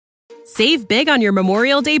Save big on your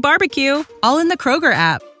Memorial Day barbecue, all in the Kroger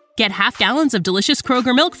app. Get half gallons of delicious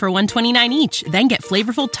Kroger milk for $1.29 each. Then get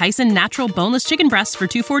flavorful Tyson natural boneless chicken breasts for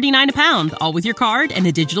 $2.49 a pound, all with your card and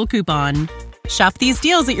a digital coupon. Shop these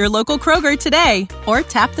deals at your local Kroger today, or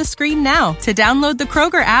tap the screen now to download the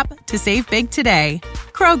Kroger app to save big today.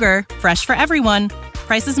 Kroger, fresh for everyone.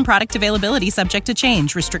 Prices and product availability subject to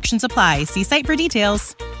change. Restrictions apply. See site for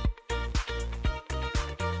details.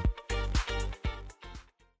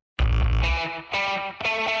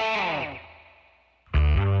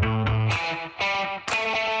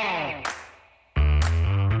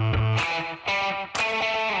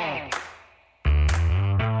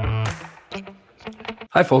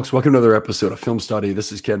 Hi, folks. Welcome to another episode of Film Study.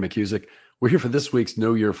 This is Ken McCusick. We're here for this week's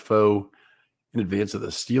Know Your Foe in advance of the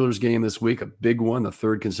Steelers game this week, a big one, the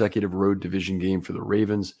third consecutive road division game for the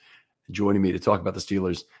Ravens. Joining me to talk about the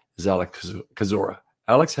Steelers is Alex Kozora.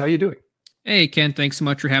 Alex, how are you doing? Hey, Ken. Thanks so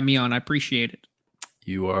much for having me on. I appreciate it.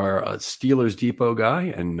 You are a Steelers Depot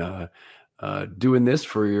guy and doing this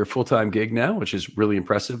for your full-time gig now, which is really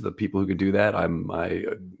impressive. The people who can do that,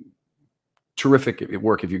 terrific at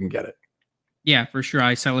work if you can get it. Yeah, for sure.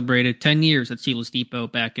 I celebrated 10 years at Steelers Depot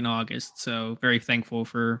back in August. So very thankful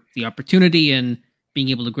for the opportunity and being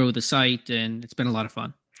able to grow the site. And it's been a lot of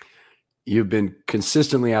fun. You've been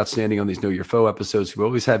consistently outstanding on these Know Your Foe episodes. We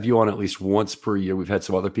always have you on at least once per year. We've had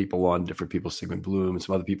some other people on, different people, Sigmund Bloom and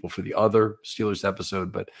some other people for the other Steelers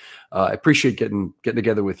episode. But I appreciate getting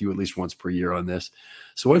together with you at least once per year on this.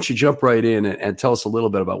 So why don't you jump right in and tell us a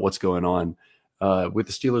little bit about what's going on with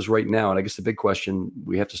the Steelers right now. And I guess the big question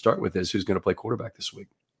we have to start with is who's going to play quarterback this week?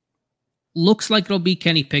 Looks like it'll be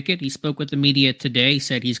Kenny Pickett. He spoke with the media today,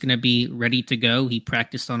 said he's going to be ready to go. He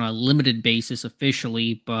practiced on a limited basis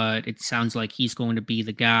officially, but it sounds like he's going to be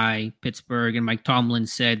the guy. Pittsburgh and Mike Tomlin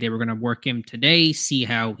said they were going to work him today, see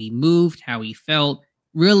how he moved, how he felt.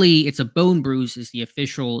 Really, it's a bone bruise is the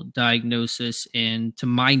official diagnosis. And to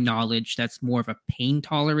my knowledge, that's more of a pain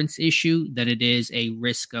tolerance issue than it is a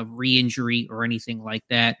risk of re-injury or anything like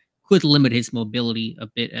that. Could limit his mobility a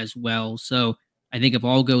bit as well. So I think if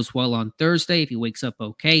all goes well on Thursday, if he wakes up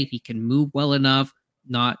okay, if he can move well enough,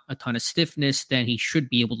 not a ton of stiffness, then he should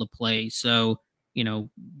be able to play. So,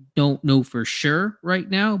 don't know for sure right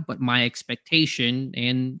now, but my expectation,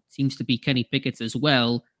 and seems to be Kenny Pickett's as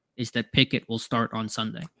well, is that Pickett will start on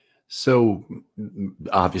Sunday. So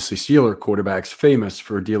obviously Steeler quarterbacks famous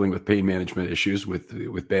for dealing with pain management issues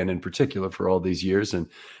with Ben in particular for all these years. And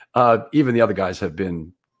even the other guys have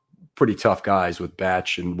been pretty tough guys with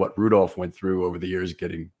Batch and what Rudolph went through over the years,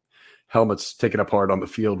 getting helmets taken apart on the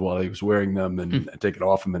field while he was wearing them and taken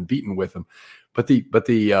off him and beaten with them. But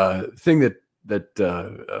the thing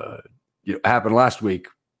that happened last week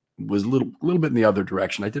was a little bit in the other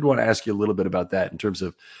direction. I did want to ask you a little bit about that in terms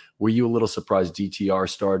of, were you a little surprised DTR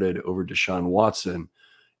started over Deshaun Watson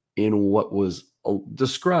in what was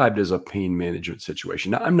described as a pain management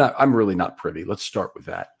situation? Now, I'm really not privy. Let's start with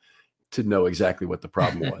that to know exactly what the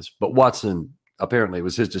problem was. But Watson, apparently it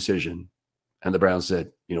was his decision. And the Browns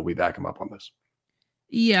said, we back him up on this.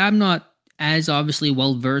 Yeah, I'm not as obviously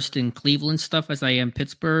well-versed in Cleveland stuff as I am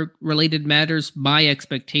Pittsburgh-related matters. My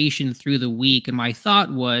expectation through the week and my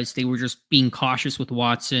thought was they were just being cautious with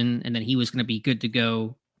Watson and then he was going to be good to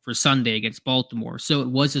go for Sunday against Baltimore. So it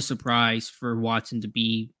was a surprise for Watson to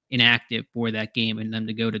be inactive for that game and then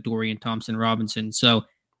to go to Dorian Thompson-Robinson. So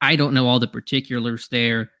I don't know all the particulars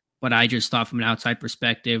there, but I just thought from an outside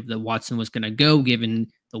perspective that Watson was going to go given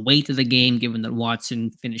the weight of the game, given that Watson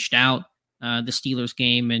finished out the Steelers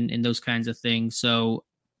game and those kinds of things. So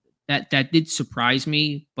that did surprise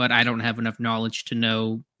me, but I don't have enough knowledge to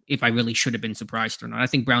know if I really should have been surprised or not. I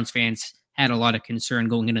think Browns fans had a lot of concern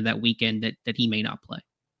going into that weekend that he may not play.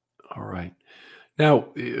 All right. Now,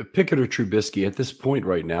 Pickett or Trubisky at this point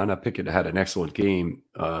right now Pickett had an excellent game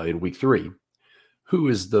in week 3. Who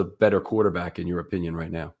is the better quarterback in your opinion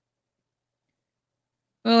right now?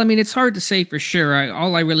 Well, I mean, it's hard to say for sure.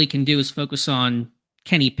 All I really can do is focus on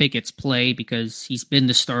Kenny Pickett's play because he's been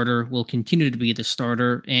the starter, will continue to be the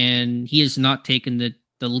starter, and he has not taken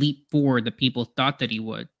the leap forward that people thought that he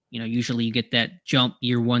would. Usually you get that jump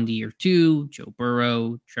year 1 to year 2, Joe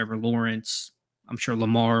Burrow, Trevor Lawrence. I'm sure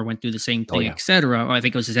Lamar went through the same thing, et cetera. I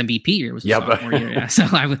think it was his MVP year. It was his sophomore year. Yeah. So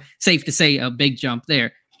I would safe to say a big jump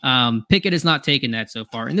there. Pickett has not taken that so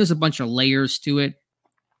far, and there's a bunch of layers to it.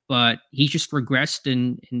 But he just regressed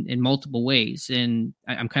in multiple ways. And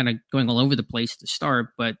I'm kind of going all over the place to start,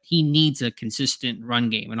 but he needs a consistent run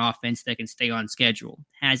game, an offense that can stay on schedule.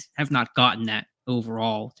 Have not gotten that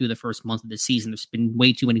overall through the first month of the season. There's been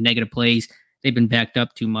way too many negative plays. They've been backed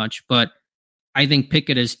up too much. But I think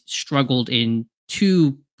Pickett has struggled in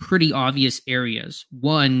 2 pretty obvious areas.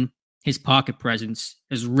 One, his pocket presence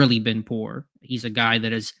has really been poor. He's a guy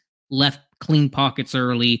that has left clean pockets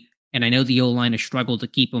early, and I know the O-line has struggled to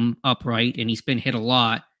keep him upright, and he's been hit a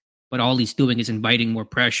lot, but all he's doing is inviting more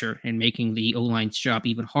pressure and making the O-line's job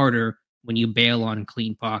even harder when you bail on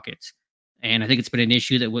clean pockets. And I think it's been an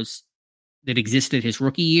issue that existed his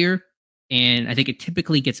rookie year, and I think it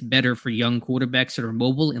typically gets better for young quarterbacks that are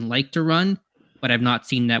mobile and like to run, but I've not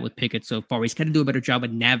seen that with Pickett so far. He's got to do a better job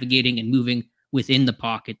of navigating and moving within the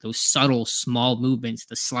pocket, those subtle, small movements,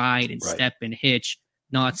 the slide and step and hitch,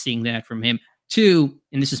 not seeing that from him. Two,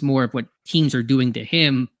 and this is more of what teams are doing to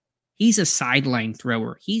him, he's a sideline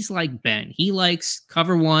thrower. He's like Ben. He likes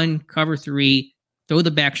cover 1, cover 3, throw the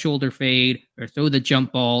back shoulder fade, or throw the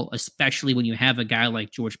jump ball, especially when you have a guy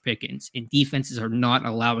like George Pickens. And defenses are not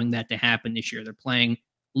allowing that to happen this year. They're playing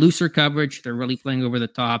looser coverage. They're really playing over the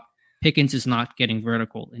top. Pickens is not getting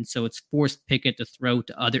vertical. And so it's forced Pickett to throw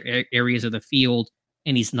to other areas of the field,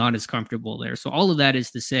 and he's not as comfortable there. So all of that is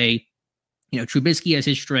to say, Trubisky has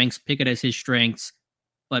his strengths, Pickett has his strengths,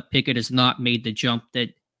 but Pickett has not made the jump that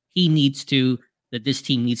he needs to, that this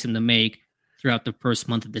team needs him to make throughout the first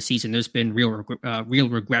month of the season. There's been real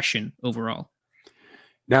regression overall.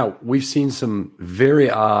 Now, we've seen some very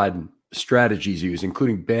odd strategies used,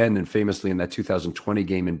 including Ben, and famously in that 2020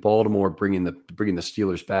 game in Baltimore, bringing the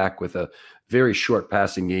Steelers back with a very short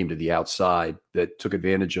passing game to the outside that took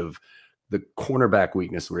advantage of the cornerback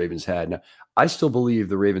weakness the Ravens had. Now, I still believe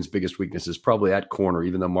the Ravens' biggest weakness is probably at corner,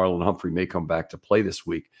 even though Marlon Humphrey may come back to play this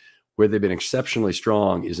week. Where they've been exceptionally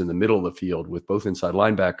strong is in the middle of the field, with both inside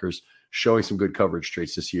linebackers showing some good coverage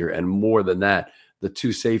traits this year. And more than that, the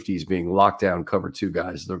two safeties being lockdown cover 2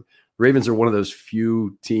 guys. The Ravens are one of those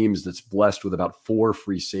few teams that's blessed with about 4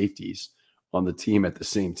 free safeties on the team at the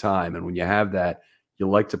same time. And when you have that, you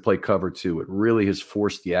like to play cover 2. It really has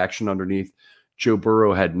forced the action underneath. Joe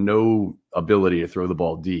Burrow had no ability to throw the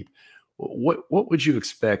ball deep. What would you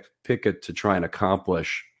expect Pickett to try and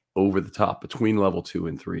accomplish over the top between level 2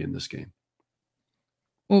 and 3 in this game?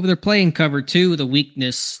 Well, they're playing cover 2. The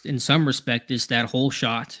weakness in some respect is that hole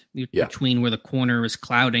shot between where the corner is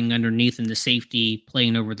clouding underneath and the safety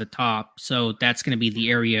playing over the top. So that's going to be the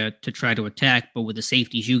area to try to attack. But with the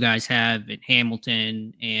safeties you guys have at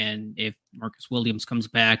Hamilton, and if Marcus Williams comes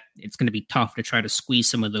back, it's going to be tough to try to squeeze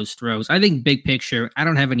some of those throws. I think big picture, I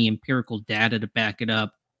don't have any empirical data to back it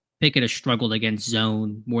up. Pickett has struggled against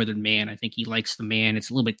zone more than man. I think he likes the man. It's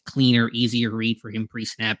a little bit cleaner, easier read for him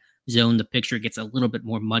pre-snap. Zone, the picture gets a little bit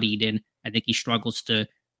more muddied, and I think he struggles to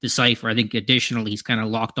decipher. I think additionally, he's kind of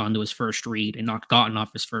locked onto his first read and not gotten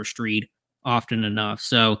off his first read often enough.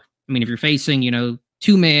 So, I mean, if you're facing,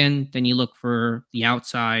 2-man, then you look for the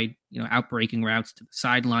outside, outbreaking routes to the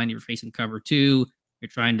sideline. If you're facing cover 2, you're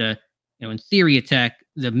trying to, in theory, attack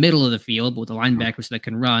the middle of the field, but with the linebackers that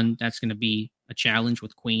can run, that's going to be a challenge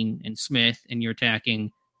with Queen and Smith, and you're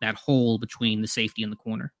attacking that hole between the safety and the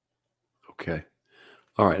corner. Okay.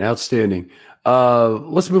 All right. Outstanding.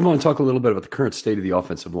 Let's move on and talk a little bit about the current state of the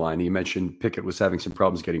offensive line. You mentioned Pickett was having some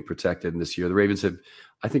problems getting protected this year. The Ravens have,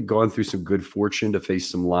 I think, gone through some good fortune to face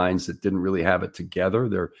some lines that didn't really have it together.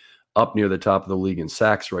 They're up near the top of the league in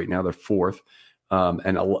sacks right now. They're 4th.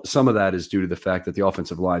 And some of that is due to the fact that the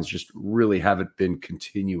offensive lines just really haven't been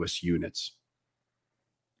continuous units.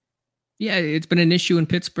 Yeah, it's been an issue in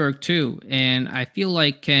Pittsburgh too. And I feel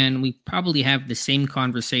like, Ken, we probably have the same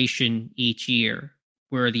conversation each year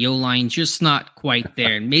where the O-line just not quite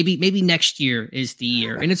there. And maybe next year is the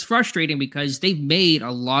year. And it's frustrating because they've made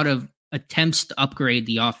a lot of attempts to upgrade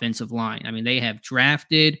the offensive line. I mean, they have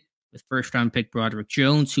drafted with first-round pick Broderick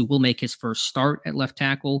Jones, who will make his first start at left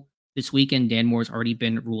tackle this weekend. Dan Moore's already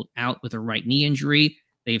been ruled out with a right knee injury.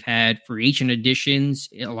 They've had free agent additions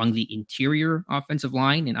along the interior offensive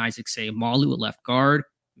line in Isaac Seumalo at left guard,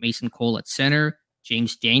 Mason Cole at center,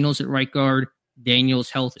 James Daniels at right guard. Daniels'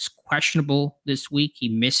 health is questionable this week. He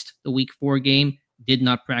missed the week 4 game, did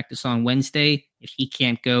not practice on Wednesday. If he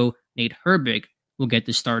can't go, Nate Herbig will get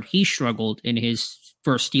the start. He struggled in his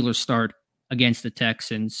first Steelers start against the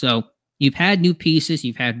Texans. So you've had new pieces,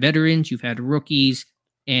 you've had veterans, you've had rookies,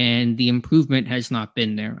 and the improvement has not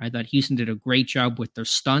been there. I thought Houston did a great job with their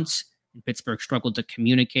stunts, and Pittsburgh struggled to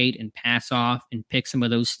communicate and pass off and pick some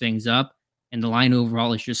of those things up. And the line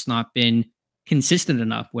overall has just not been consistent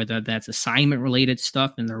enough, whether that's assignment-related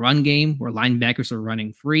stuff in the run game where linebackers are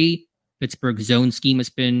running free. Pittsburgh's zone scheme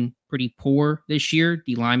has been pretty poor this year.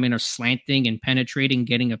 The linemen are slanting and penetrating,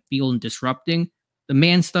 getting a feel and disrupting. The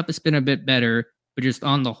man stuff has been a bit better, but just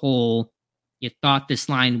on the whole, you thought this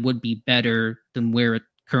line would be better than where it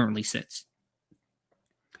currently sits.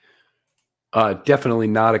 Definitely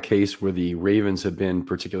not a case where the Ravens have been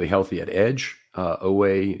particularly healthy at edge. Owe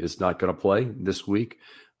is not going to play this week.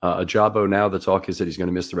 Ajabo, now the talk is that he's going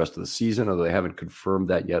to miss the rest of the season, although they haven't confirmed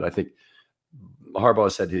that yet. I think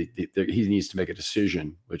Harbaugh said he needs to make a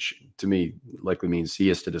decision, which to me likely means he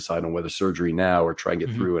has to decide on whether surgery now or try and get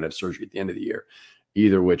through and have surgery at the end of the year,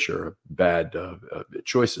 either which are bad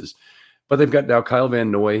choices. But they've got now Kyle Van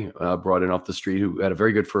Noy brought in off the street, who had a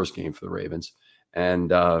very good first game for the Ravens. And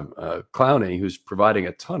Clowney, who's providing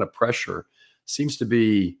a ton of pressure, seems to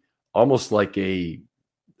be almost like a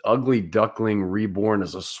ugly duckling reborn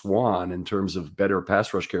as a swan in terms of better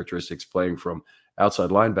pass rush characteristics, playing from outside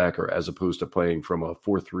linebacker as opposed to playing from a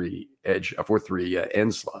 4-3 edge, a 4-3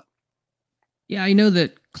 end slot. Yeah, I know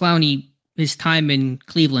that Clowney, his time in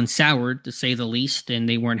Cleveland soured, to say the least, and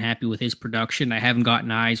they weren't happy with his production. I haven't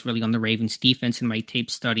gotten eyes really on the Ravens defense in my tape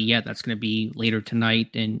study yet. That's going to be later tonight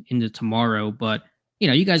and into tomorrow. But,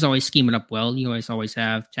 you guys always scheme it up well. You guys always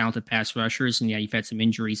have talented pass rushers, and yeah, you've had some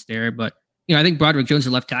injuries there. But, I think Broderick Jones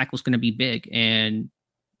at left tackle is going to be big. And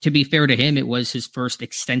to be fair to him, it was his first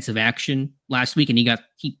extensive action last week, and he got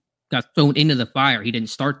thrown into the fire. He didn't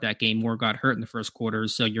start that game. Moore got hurt in the first quarter,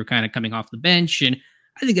 so you're kind of coming off the bench. And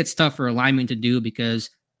I think it's tough for a lineman to do because,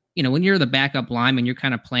 when you're the backup lineman, you're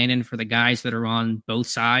kind of planning for the guys that are on both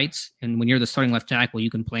sides. And when you're the starting left tackle, you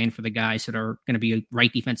can plan for the guys that are going to be a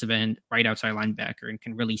right defensive end, right outside linebacker, and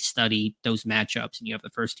can really study those matchups. And you have the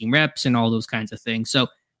first team reps and all those kinds of things. So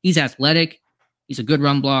he's athletic. He's a good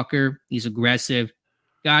run blocker. He's aggressive.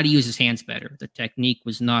 Got to use his hands better. The technique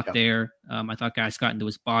was not there. I thought guys got into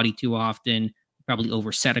his body too often, probably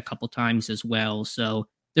overset a couple times as well. So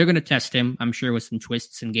they're going to test him, I'm sure, with some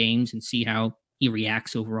twists and games and see how he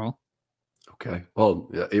reacts overall. Okay.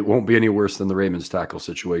 Well, it won't be any worse than the Ravens tackle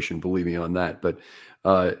situation, believe me on that. But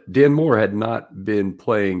Dan Moore had not been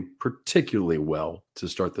playing particularly well to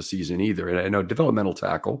start the season either. And I know developmental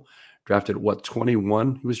tackle, drafted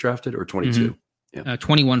 21 he was drafted, or 22? Mm-hmm. Yeah.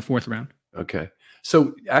 21 fourth round. Okay.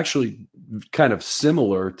 So actually kind of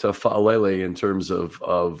similar to Faalele in terms of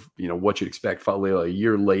what you'd expect Faalele a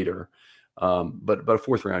year later, but a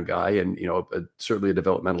fourth round guy and, certainly a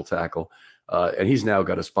developmental tackle. And he's now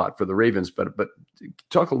got a spot for the Ravens, but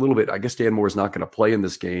talk a little bit. I guess Dan Moore is not going to play in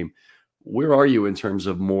this game. Where are you in terms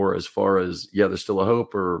of Moore as far as, there's still a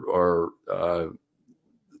hope or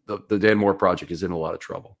the Dan Moore project is in a lot of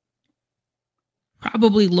trouble?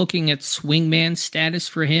 Probably looking at swingman status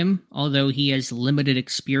for him, although he has limited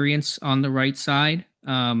experience on the right side.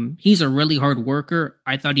 He's a really hard worker.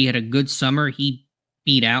 I thought he had a good summer. He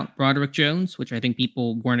beat out Broderick Jones, which I think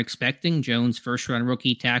people weren't expecting. Jones, first-round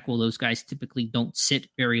rookie tackle. Those guys typically don't sit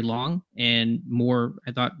very long. And Moore,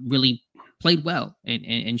 I thought, really played well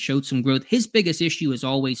and showed some growth. His biggest issue has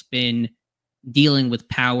always been dealing with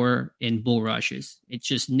power in bull rushes. It's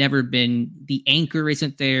just never been, the anchor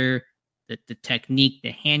isn't there. The technique,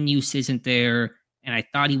 the hand use isn't there. And I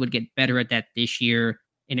thought he would get better at that this year.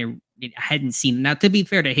 And I hadn't seen. Now, to be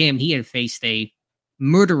fair to him, he had faced a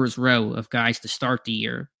murderer's row of guys to start the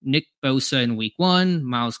year. Nick Bosa in week 1,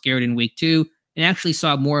 Myles Garrett in week 2, and actually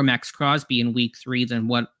saw more Max Crosby in week 3 than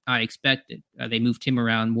what I expected. They moved him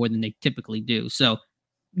around more than they typically do. So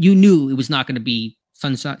you knew it was not going to be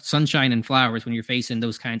sunshine and flowers when you're facing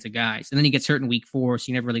those kinds of guys. And then he gets hurt in week 4, so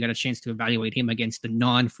you never really got a chance to evaluate him against the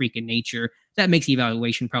non-freaking nature. That makes the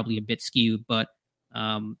evaluation probably a bit skewed, but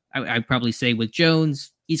I'd probably say with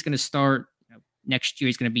Jones, he's going to start. Next year,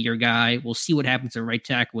 he's going to be your guy. We'll see what happens at right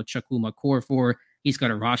tackle with Chukwuma Okorafor. He's got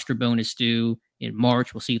a roster bonus due in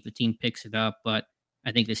March. We'll see if the team picks it up, but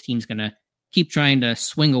I think this team's going to keep trying to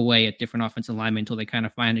swing away at different offensive linemen until they kind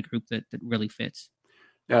of find a group that really fits.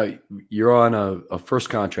 Now, you're on a first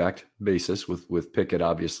contract basis with Pickett,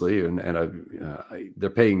 obviously, and they're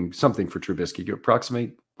paying something for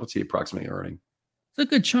Trubisky. What's he approximately earning? It's a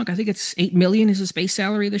good chunk. I think it's $8 million is his base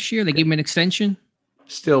salary this year. They gave him an extension.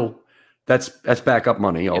 Still, that's backup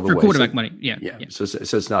money all the way. For quarterback money, yeah. So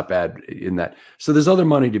it's not bad in that. So there's other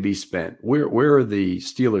money to be spent. Where are the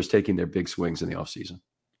Steelers taking their big swings in the offseason?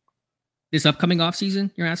 This upcoming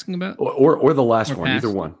offseason you're asking about? Or the last one, either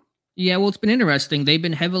one. Yeah, well, it's been interesting. They've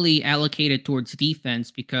been heavily allocated towards defense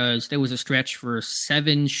because there was a stretch for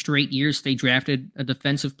 7 straight years they drafted a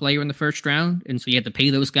defensive player in the first round. And so you had to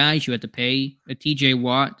pay those guys. You had to pay a TJ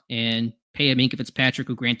Watt and pay a Minkah Fitzpatrick,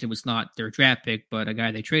 who granted was not their draft pick, but a guy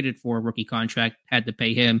they traded for a rookie contract, had to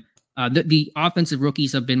pay him. The offensive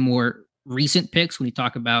rookies have been more recent picks when you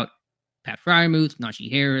talk about Pat Freiermuth, Najee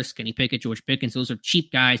Harris, Kenny Pickett, George Pickens. Those are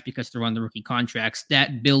cheap guys because they're on the rookie contracts.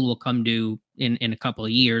 That bill will come due in a couple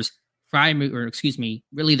of years.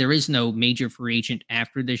 Really, there is no major free agent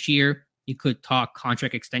after this year. You could talk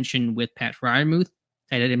contract extension with Pat Freiermuth.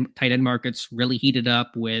 Tight end market's really heated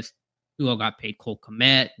up with who all got paid: Cole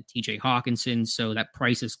Kmet, TJ Hawkinson. So that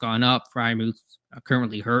price has gone up. Fryermuth's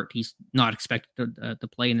currently hurt. He's not expected to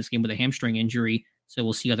play in this game with a hamstring injury. So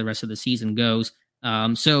we'll see how the rest of the season goes.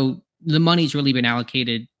 So the money's really been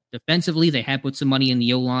allocated defensively. They have put some money in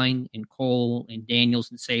the O-line, in Cole and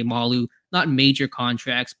Daniels and Malu. Not major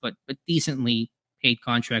contracts, but decently paid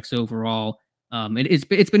contracts overall.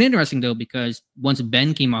 It's been interesting, though, because once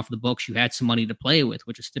Ben came off the books, you had some money to play with,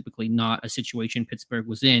 which is typically not a situation Pittsburgh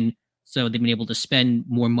was in. So they've been able to spend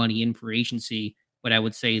more money in free agency. But I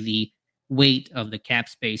would say the weight of the cap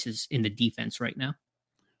space is in the defense right now.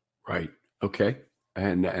 Right. Okay.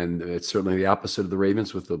 And it's certainly the opposite of the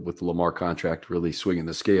Ravens with the Lamar contract really swinging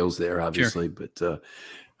the scales there, obviously. Sure.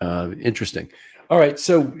 But interesting. All right.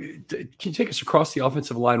 So can you take us across the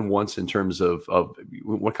offensive line once in terms of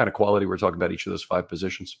what kind of quality we're talking about each of those five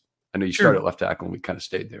positions? I know you started at left tackle and we kind of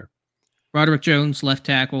stayed there. Roderick Jones, left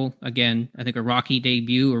tackle. Again, I think a rocky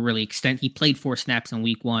debut, or really he played 4 snaps in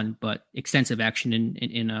week 1, but extensive action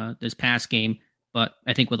in this past game. But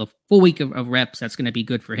I think with a full week of reps, that's going to be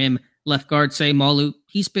good for him. Left guard, Malu,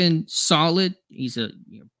 he's been solid. He's a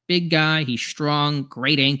big guy. He's strong,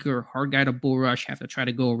 great anchor, hard guy to bull rush. Have to try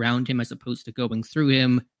to go around him as opposed to going through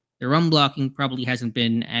him. The run blocking probably hasn't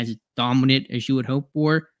been as dominant as you would hope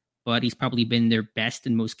for, but he's probably been their best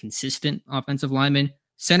and most consistent offensive lineman.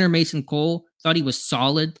 Center Mason Cole, thought he was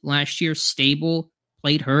solid last year, stable,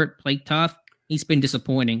 played hurt, played tough. He's been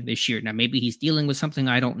disappointing this year. Now, maybe he's dealing with something,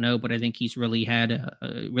 I don't know, but I think he's really had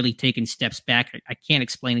really taken steps back. I can't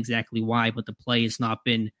explain exactly why, but the play has not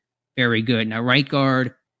been very good. Now, right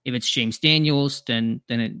guard, if it's James Daniels, then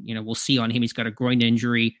we'll see on him. He's got a groin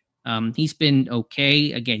injury. He's been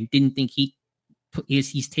okay. Again, didn't think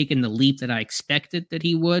he's taken the leap that I expected that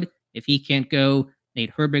he would. If he can't go,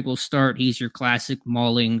 Nate Herbig will start. He's your classic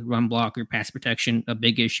mauling run blocker, pass protection, a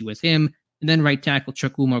big issue with him. And then right tackle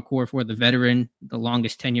Chukwuma Okorafor, the veteran, the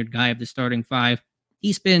longest tenured guy of the starting 5.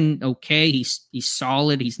 He's been okay. He's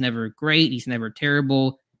solid. He's never great. He's never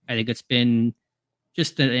terrible. I think it's been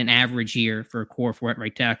just an average year for Okorafor at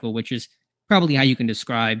right tackle, which is probably how you can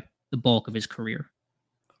describe the bulk of his career.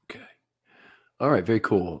 Okay. All right. Very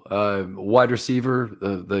cool. Wide receiver,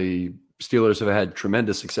 the Steelers have had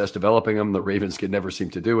tremendous success developing them. The Ravens can never seem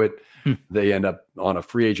to do it. They end up on a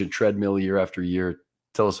free agent treadmill year after year.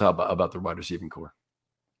 Tell us about the wide receiving core.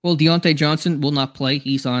 Well, Deontay Johnson will not play.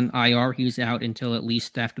 He's on IR. He's out until at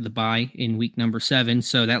least after the bye in week number 7.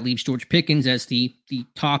 So that leaves George Pickens as the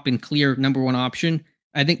top and clear number 1 option.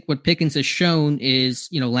 I think what Pickens has shown is,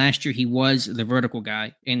 last year he was the vertical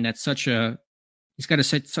guy, and that's he's got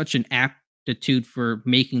such an aptitude for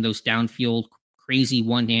making those downfield crazy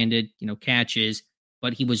one-handed, catches,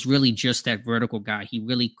 but he was really just that vertical guy. He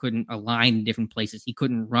really couldn't align in different places. He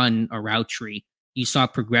couldn't run a route tree. You saw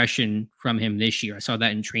progression from him this year. I saw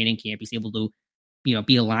that in training camp. He's able to,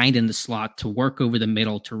 be aligned in the slot, to work over the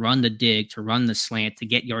middle, to run the dig, to run the slant, to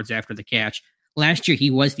get yards after the catch. Last year,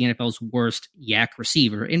 he was the NFL's worst yak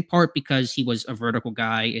receiver, in part because he was a vertical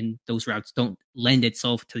guy, and those routes don't lend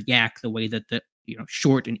itself to yak the way that the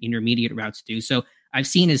short and intermediate routes do. So I've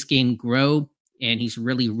seen his game grow, and he's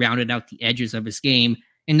really rounded out the edges of his game.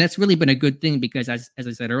 And that's really been a good thing because, as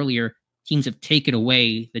I said earlier, teams have taken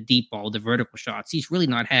away the deep ball, the vertical shots. He's really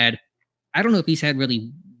not had, I don't know if he's had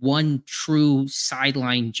really one true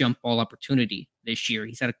sideline jump ball opportunity this year.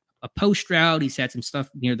 He's had a post route. He's had some stuff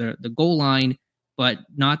near the goal line, but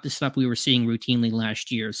not the stuff we were seeing routinely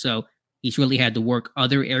last year. So he's really had to work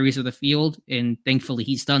other areas of the field, and thankfully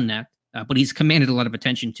he's done that. But he's commanded a lot of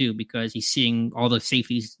attention too, because he's seeing all the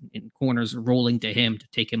safeties and corners rolling to him to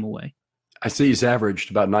take him away. I see he's averaged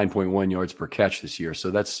about 9.1 yards per catch this year. So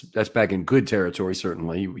that's back in good territory,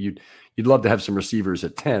 certainly. You'd love to have some receivers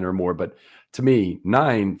at 10 or more, but to me,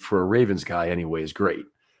 9 for a Ravens guy anyway is great.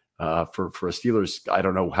 For a Steelers, I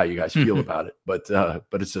don't know how you guys feel about it, but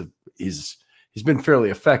he's been fairly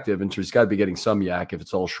effective, and he's got to be getting some yak if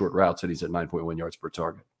it's all short routes and he's at 9.1 yards per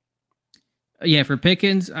target. Yeah, for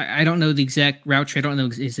Pickens, I don't know the exact route tree. I don't know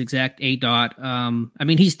his exact ADOT.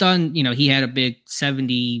 He's done, he had a big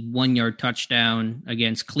 71-yard touchdown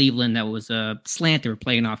against Cleveland. That was a slant. They were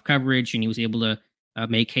playing off coverage, and he was able to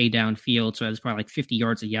make hay downfield. So that was probably like 50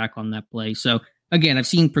 yards of yak on that play. So, again, I've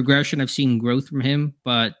seen progression. I've seen growth from him,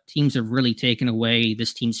 but teams have really taken away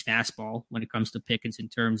this team's fastball when it comes to Pickens in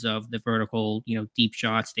terms of the vertical, deep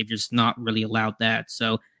shots. They've just not really allowed that.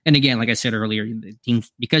 So, and again, like I said earlier, the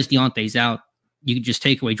teams, because Deontay's out, you can just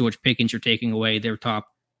take away George Pickens, you're taking away their top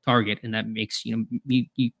target. And that makes,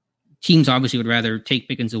 teams obviously would rather take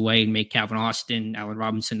Pickens away and make Calvin Austin, Allen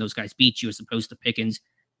Robinson, those guys beat you, as opposed to Pickens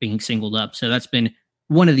being singled up. So that's been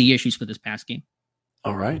one of the issues for this past game.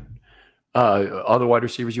 All right. Other wide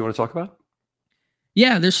receivers you want to talk about?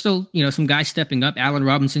 Yeah, there's still, some guys stepping up. Allen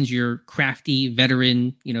Robinson's your crafty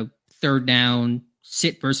veteran, third down,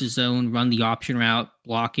 sit versus zone, run the option route,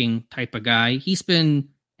 blocking type of guy. He's been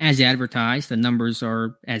as advertised. The numbers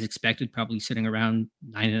are as expected, probably sitting around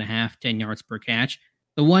 9.5, 10 yards per catch.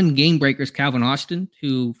 The one game breaker is Calvin Austin,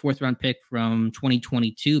 who fourth round pick from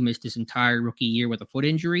 2022, missed his entire rookie year with a foot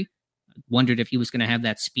injury. Wondered if he was going to have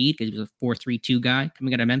that speed because he was a 4.32 guy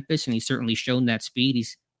coming out of Memphis, and he's certainly shown that speed.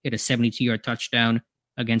 He's hit a 72-yard touchdown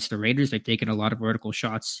against the Raiders. They've taken a lot of vertical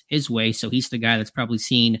shots his way, so he's the guy that's probably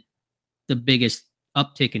seen the biggest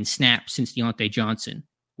uptick in snaps since Deontay Johnson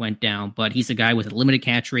went down. But he's a guy with a limited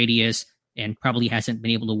catch radius and probably hasn't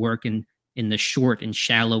been able to work in the short and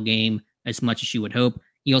shallow game as much as you would hope.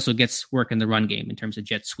 He also gets work in the run game in terms of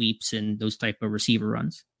jet sweeps and those type of receiver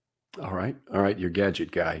runs. All right. Your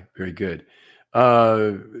gadget guy. Very good.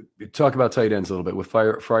 Talk about tight ends a little bit. With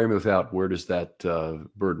Freiermuth out, where does that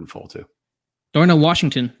burden fall to? Darnell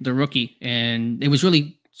Washington, the rookie. And it was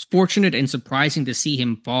really fortunate and surprising to see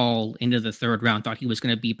him fall into the third round. Thought he was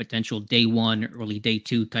going to be potential day one, early day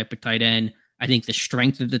two type of tight end. I think the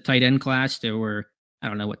strength of the tight end class, there were,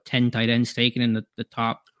 10 tight ends taken in the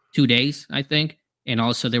top 2 days, I think. And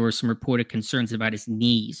also there were some reported concerns about his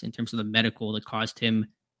knees in terms of the medical that caused him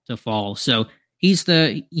to fall. So he's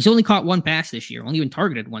only caught one pass this year, only been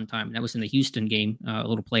targeted one time. And that was in the Houston game, a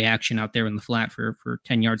little play action out there in the flat for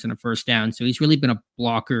 10 yards and a first down. So he's really been a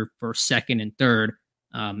blocker for second and third.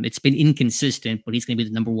 It's been inconsistent, but he's going to be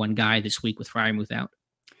the number one guy this week with Freiermuth out.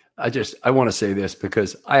 I want to say this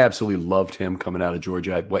because I absolutely loved him coming out of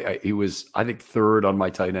Georgia. He was, I think, third on my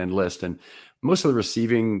tight end list. And most of the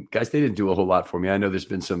receiving guys, they didn't do a whole lot for me. I know there's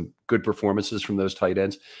been some good performances from those tight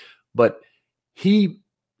ends, but he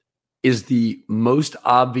is the most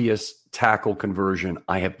obvious tackle conversion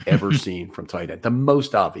I have ever seen from tight end. The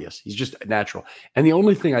most obvious. He's just natural. And the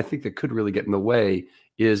only thing I think that could really get in the way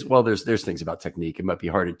is, well, there's things about technique. It might be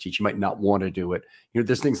hard to teach. You might not want to do it.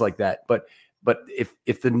 There's things like that. But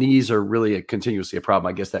if the knees are really continuously a problem,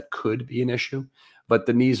 I guess that could be an issue. But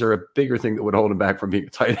the knees are a bigger thing that would hold him back from being a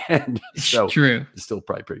tight end. So true. It's still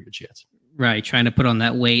probably a pretty good chance. Right. Trying to put on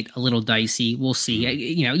that weight, a little dicey. We'll see.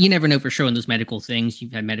 You never know for sure in those medical things.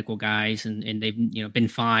 You've had medical guys and they've, been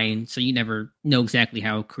fine. So you never know exactly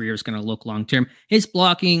how a career is going to look long term. His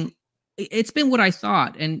blocking, it's been what I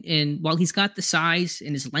thought. And while he's got the size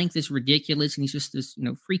and his length is ridiculous and he's just this,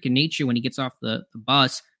 freak of nature when he gets off the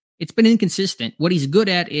bus, it's been inconsistent. What he's good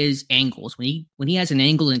at is angles. When he has an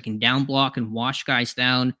angle and can down block and wash guys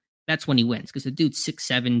down, that's when he wins, because the dude's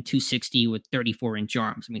 6'7", 260 with 34-inch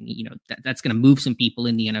arms. I mean, that's going to move some people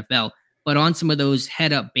in the NFL. But on some of those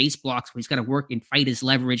head-up base blocks where he's got to work and fight his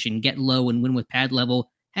leverage and get low and win with pad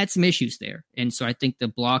level, had some issues there. And so I think the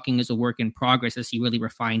blocking is a work in progress as he really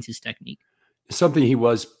refines his technique. Something he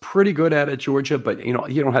was pretty good at Georgia, but, you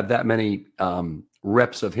don't have that many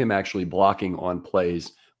reps of him actually blocking on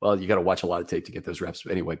plays. Well, you got to watch a lot of tape to get those reps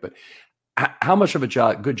anyway. But how much of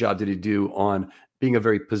a good job did he do on being a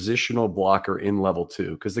very positional blocker in level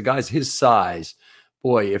 2? Because the guy's his size,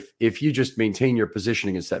 boy, if you just maintain your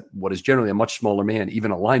positioning against that, what is generally a much smaller man, even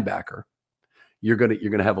a linebacker, you're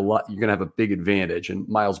gonna have a big advantage. And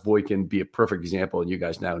Miles Boykin be a perfect example, and you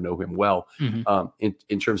guys now know him well,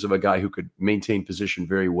 in terms of a guy who could maintain position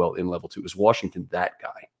very well in level 2. Is Washington that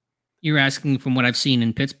guy? You're asking from what I've seen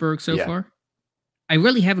in Pittsburgh so far? I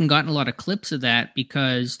really haven't gotten a lot of clips of that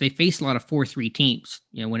because they face a lot of 4-3 teams.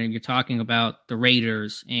 When you're talking about the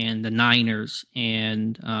Raiders and the Niners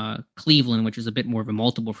and Cleveland, which is a bit more of a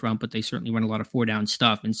multiple front, but they certainly run a lot of 4-down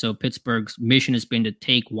stuff. And so Pittsburgh's mission has been to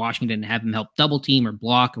take Washington and have him help double team or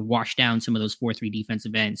block or wash down some of those 4-3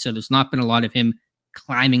 defensive ends. So there's not been a lot of him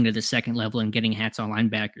climbing to the second level and getting hats on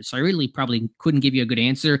linebackers. So I really probably couldn't give you a good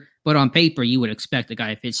answer. But on paper, you would expect a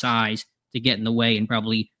guy of his size to get in the way and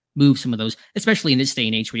probably move some of those, especially in this day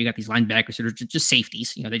and age where you got these linebackers that are just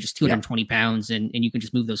safeties. They're just 220 pounds and you can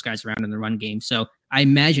just move those guys around in the run game. So I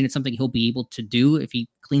imagine it's something he'll be able to do if he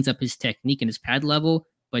cleans up his technique and his pad level,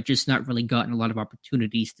 but just not really gotten a lot of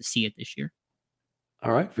opportunities to see it this year.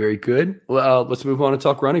 All right. Very good. Well, let's move on and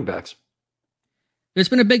talk running backs. There's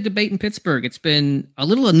been a big debate in Pittsburgh. It's been a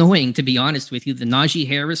little annoying, to be honest with you. The Najee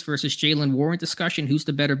Harris versus Jaylen Warren discussion. Who's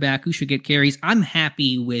the better back? Who should get carries? I'm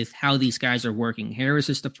happy with how these guys are working. Harris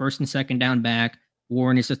is the first and second down back.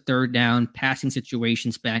 Warren is the third down, passing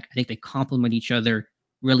situations back. I think they complement each other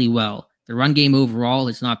really well. The run game overall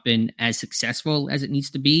has not been as successful as it needs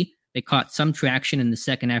to be. They caught some traction in the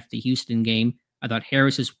second half of the Houston game. I thought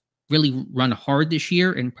Harris has really run hard this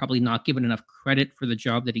year and probably not given enough credit for the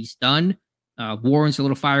job that he's done. Warren's a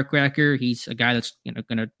little firecracker. He's a guy that's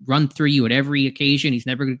going to run through you at every occasion. He's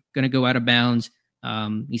never going to go out of bounds.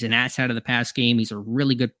 He's an ass out of the pass game. He's a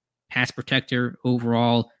really good pass protector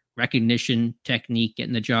overall, recognition, technique,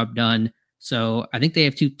 getting the job done. So I think they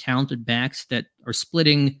have two talented backs that are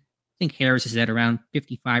splitting. I think Harris is at around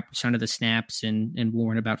 55% of the snaps and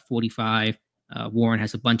Warren about 45. Warren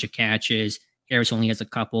has a bunch of catches. Harris only has a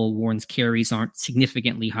couple. Warren's carries aren't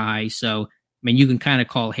significantly high. So, I mean, you can kind of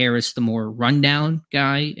call Harris the more rundown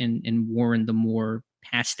guy and Warren the more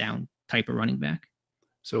pass down type of running back.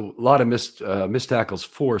 So a lot of missed tackles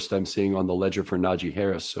forced I'm seeing on the ledger for Najee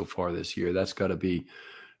Harris so far this year. That's got to be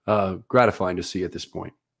gratifying to see at this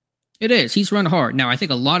point. It is. He's run hard. Now, I think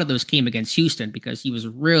a lot of those came against Houston because he was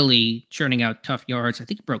really churning out tough yards. I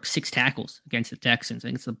think he broke 6 tackles against the Texans. I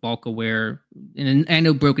think it's the bulk of where, and I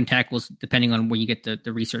know broken tackles, depending on where you get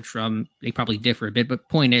the research from, they probably differ a bit. But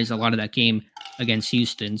point is, a lot of that came against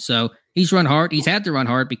Houston. So he's run hard. He's had to run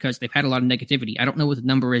hard because they've had a lot of negativity. I don't know what the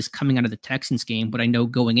number is coming out of the Texans game, but I know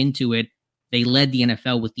going into it, they led the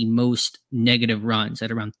NFL with the most negative runs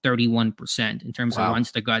at around 31% in terms of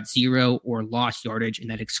runs that got 0 or lost yardage, and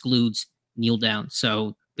that excludes kneel down.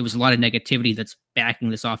 So there was a lot of negativity that's backing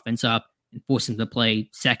this offense up and forcing them to play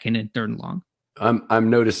second and third and long. I'm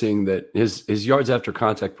noticing that his yards after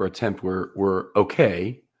contact per attempt were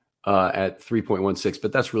okay at 3.16,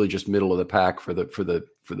 but that's really just middle of the pack for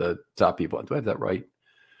the top people. Do I have that right?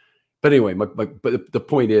 But anyway, but the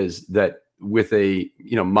point is that with a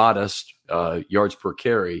modest yards per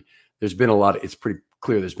carry, there's been it's pretty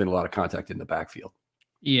clear there's been a lot of contact in the backfield.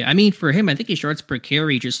 Yeah, I mean, for him, I think his yards per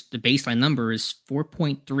carry, just the baseline number is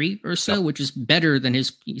 4.3 or so, which is better than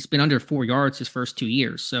he's been under 4 yards his first 2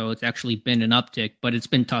 years. So it's actually been an uptick, but it's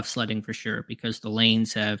been tough sledding for sure because the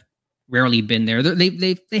lanes have rarely been there.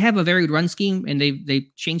 They have a varied run scheme, and they've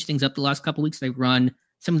changed things up the last couple of weeks. They've run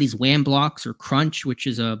some of these wham blocks or crunch, which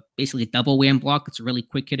is basically a double wham block. It's a really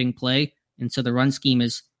quick hitting play. And so the run scheme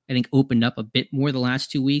is, I think, opened up a bit more the last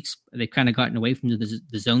 2 weeks. They've kind of gotten away from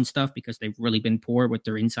the zone stuff because they've really been poor with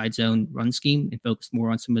their inside zone run scheme and focused more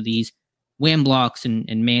on some of these wham blocks and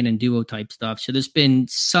man and duo type stuff. So there's been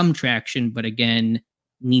some traction, but again,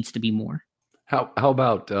 needs to be more. How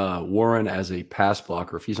about Warren as a pass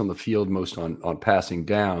blocker? If he's on the field most on passing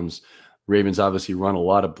downs, Ravens obviously run a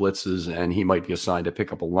lot of blitzes, and he might be assigned to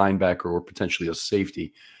pick up a linebacker or potentially a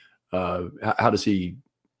safety. How does he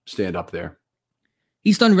stand up there?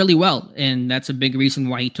 He's done really well, and that's a big reason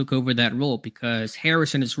why he took over that role, because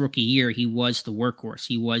Harris in his rookie year, he was the workhorse.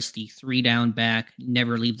 He was the 3-down back,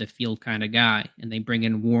 never leave the field kind of guy. And they bring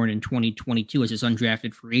in Warren in 2022 as his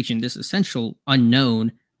undrafted free agent, this essential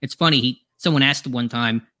unknown. It's funny, someone asked him one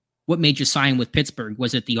time, what made you sign with Pittsburgh?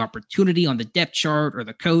 Was it the opportunity on the depth chart or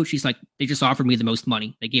the coach? He's like, they just offered me the most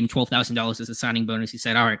money. They gave him $12,000 as a signing bonus. He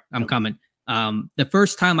said, all right, I'm coming. The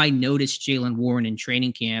first time I noticed Jaylen Warren in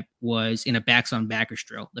training camp was in a backs on backers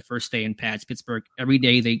drill, the first day in pads. Pittsburgh, every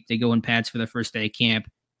day they go in pads for the first day of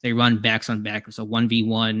camp. They run backs on backers, a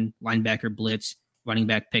 1v1 linebacker blitz, running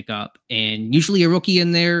back pickup. And usually a rookie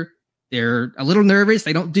in there, they're a little nervous.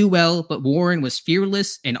 They don't do well, but Warren was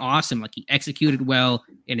fearless and awesome. Like, he executed well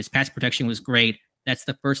and his pass protection was great. That's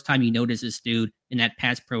the first time you notice this dude, and that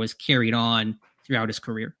pass pro has carried on throughout his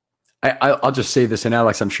career. I'll just say this, and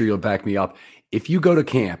Alex, I'm sure you'll back me up. If you go to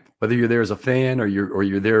camp, whether you're there as a fan or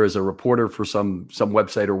you're there as a reporter for some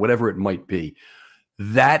website or whatever it might be,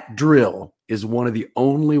 that drill is one of the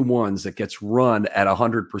only ones that gets run at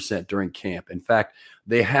 100% during camp. In fact,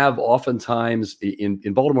 they have oftentimes in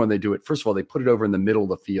Baltimore when they do it, first of all, they put it over in the middle of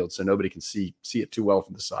the field so nobody can see it too well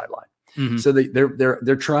from the sideline. Mm-hmm. So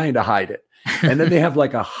they're trying to hide it. And then they have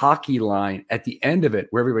like a hockey line at the end of it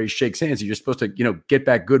where everybody shakes hands. You're supposed to, get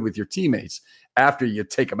back good with your teammates after you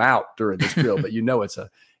take them out during this drill. But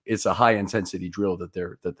it's a high intensity drill that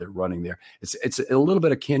they're running there. It's a little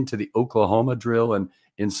bit akin to the Oklahoma drill, and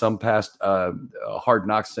in some past Hard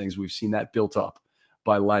Knocks things, we've seen that built up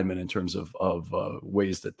by linemen in terms of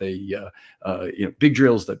ways that they big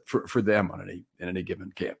drills that for them in any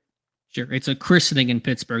given camp. Sure. It's a christening in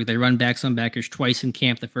Pittsburgh. They run backs on backers twice in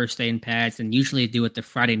camp, the first day in pads, and usually they do it the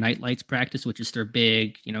Friday night lights practice, which is their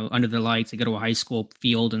big, under the lights. They go to a high school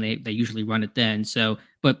field and they usually run it then. So,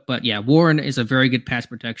 but yeah, Warren is a very good pass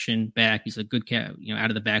protection back. He's a good cat, out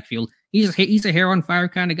of the backfield. He's a hair on fire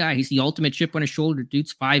kind of guy. He's the ultimate chip on his shoulder.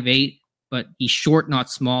 Dude's 5'8", but he's short, not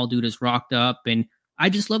small. Dude is rocked up, and I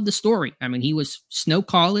just love the story. I mean, he was Snow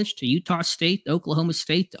College to Utah State, to Oklahoma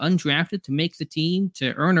State, to undrafted, to make the team,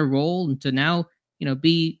 to earn a role, and to now,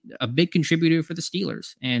 be a big contributor for the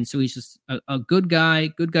Steelers. And so he's just a good guy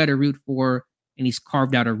to root for, and he's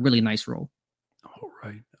carved out a really nice role. All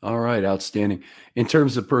right. All right, outstanding. In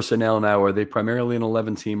terms of personnel now, are they primarily an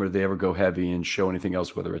 11 team, or do they ever go heavy and show anything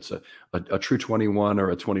else, whether it's a true 21 or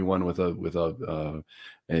a 21 with either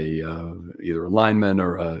a lineman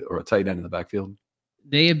or a tight end in the backfield?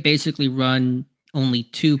 They have basically run only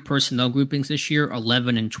two personnel groupings this year,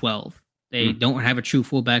 11 and 12. They don't have a true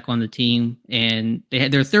fullback on the team, and they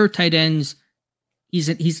had their third tight ends.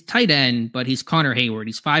 He's tight end, but he's Connor Hayward.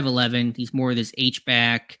 He's 5'11". He's more of this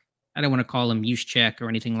H-back. I don't want to call him Juszczyk or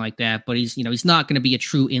anything like that, but he's not going to be a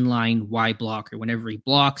true inline Y blocker. Whenever he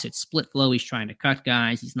blocks, it's split flow. He's trying to cut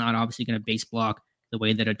guys. He's not obviously going to base block the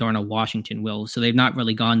way that a Darnell Washington will. So they've not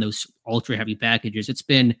really gone those ultra heavy packages. It's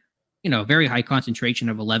been, very high concentration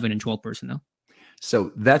of 11 and 12 personnel.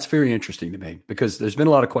 So that's very interesting to me, because there's been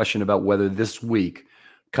a lot of question about whether this week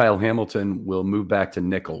Kyle Hamilton will move back to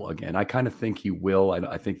nickel again. I kind of think he will.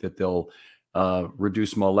 I think that they'll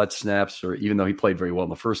reduce Maulet's snaps, or even though he played very well in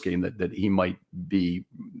the first game, that he might be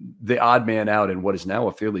the odd man out in what is now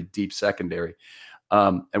a fairly deep secondary.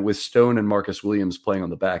 And with Stone and Marcus Williams playing on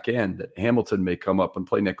the back end, that Hamilton may come up and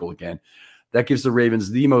play nickel again. That gives the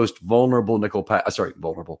Ravens the most versatile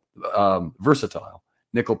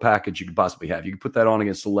nickel package you could possibly have. You can put that on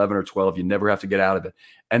against 11 or 12. You never have to get out of it.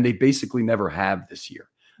 And they basically never have this year.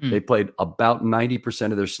 They played about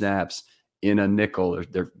 90% of their snaps in a nickel.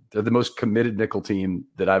 They're the most committed nickel team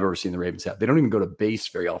that I've ever seen the Ravens have. They don't even go to base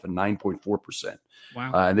very often, 9.4%.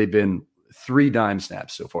 Wow. And they've been 3 dime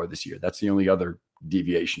snaps so far this year. That's the only other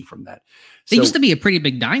deviation from that. They used to be a pretty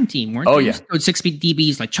big dime team, weren't they? Oh, yeah. 6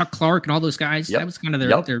 DBs like Chuck Clark and all those guys. Yep. That was kind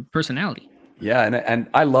of their personality. Yeah, and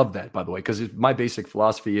I love that, by the way, because my basic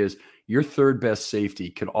philosophy is your third best safety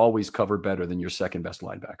can always cover better than your second best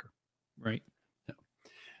linebacker. Right.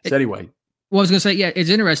 So anyway. Well, I was going to say, yeah, it's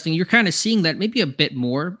interesting. You're kind of seeing that maybe a bit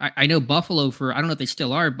more. I know Buffalo I don't know if they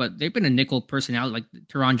still are, but they've been a nickel personality. Like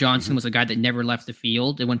Teron Johnson was a guy that never left the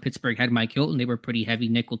field. And when Pittsburgh had Mike Hilton, they were a pretty heavy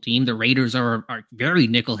nickel team. The Raiders are a very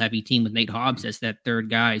nickel heavy team with Nate Hobbs as that third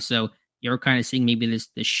guy. So you're kind of seeing maybe this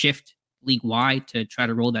shift league-wide to try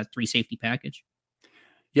to roll that 3 safety package.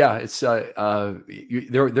 Yeah, it's there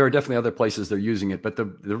are definitely other places they're using it, but the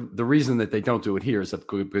reason that they don't do it here is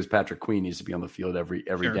because Patrick Queen needs to be on the field every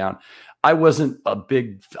Sure. down. I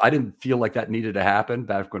didn't feel like that needed to happen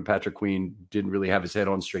back when Patrick Queen didn't really have his head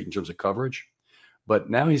on straight in terms of coverage, but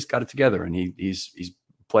now he's got it together and he's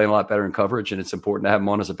playing a lot better in coverage, and it's important to have him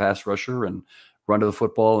on as a pass rusher and run to the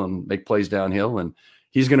football and make plays downhill, and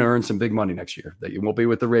he's going to earn some big money next year. That won't be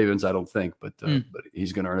with the Ravens, I don't think, but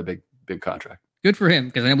he's going to earn a big contract. Good for him,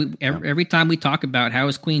 because every time we talk about how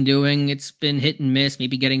is Queen doing, it's been hit and miss,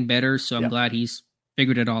 maybe getting better. So I'm glad he's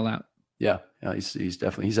figured it all out. Yeah, he's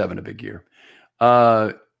definitely having a big year.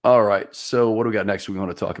 All right, so what do we got next? We want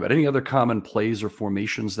to talk about any other common plays or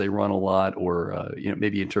formations they run a lot, or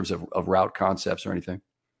maybe in terms of route concepts or anything.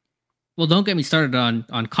 Well, don't get me started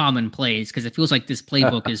on common plays, because it feels like this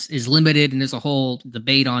playbook is limited, and there's a whole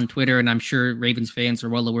debate on Twitter, and I'm sure Ravens fans are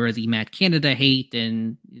well aware of the Matt Canada hate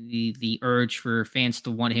and the urge for fans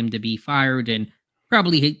to want him to be fired, and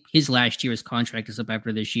probably his last year's contract is up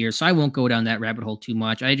after this year, so I won't go down that rabbit hole too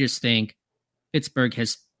much. I just think Pittsburgh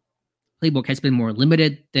playbook has been more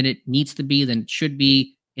limited than it needs to be, than it should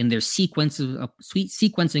be, in their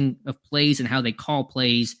sequencing of plays, and how they call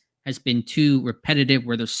plays has been too repetitive,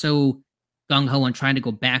 where they're so gung-ho on trying to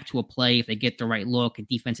go back to a play if they get the right look, and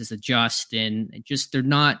defenses adjust, and just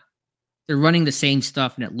they're running the same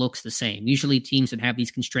stuff and it looks the same. Usually teams that have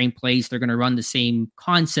these constrained plays, they're going to run the same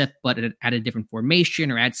concept but add a different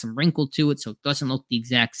formation or add some wrinkle to it so it doesn't look the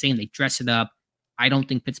exact same. They dress it up. I don't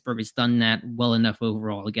think Pittsburgh has done that well enough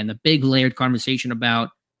overall. Again, the big layered conversation about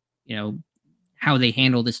how they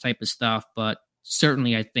handle this type of stuff, but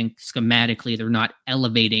certainly I think schematically they're not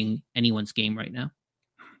elevating anyone's game right now.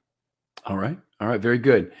 All right. Very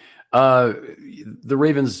good. The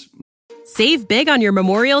Ravens. Save big on your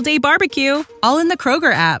Memorial Day barbecue, all in the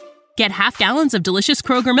Kroger app. Get half gallons of delicious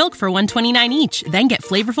Kroger milk for $1.29 each. Then get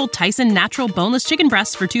flavorful Tyson natural boneless chicken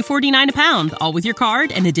breasts for $2.49 a pound, all with your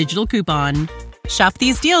card and a digital coupon. Shop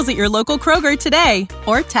these deals at your local Kroger today,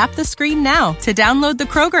 or tap the screen now to download the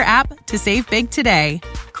Kroger app to save big today.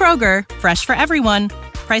 Kroger, fresh for everyone.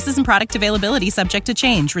 Prices and product availability subject to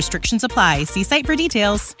change. Restrictions apply. See site for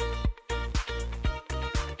details.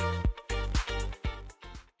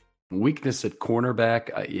 Weakness at cornerback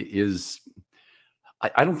is,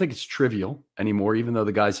 I don't think it's trivial anymore, even though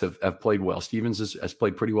the guys have played well. Stevens has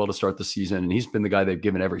played pretty well to start the season, and he's been the guy they've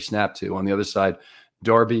given every snap to. On the other side,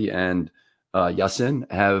 Darby and Yasin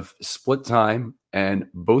have split time, and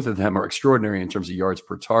both of them are extraordinary in terms of yards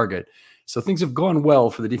per target. So things have gone well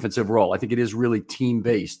for the defense overall. I think it is really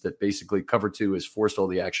team-based, that basically cover 2 has forced all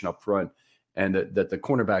the action up front, and that the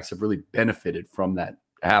cornerbacks have really benefited from that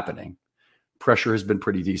happening. Pressure has been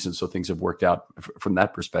pretty decent, so things have worked out from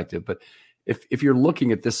that perspective. But if you're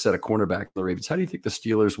looking at this set of cornerback, the Ravens, how do you think the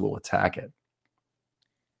Steelers will attack it?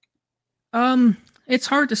 It's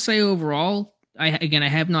hard to say overall. I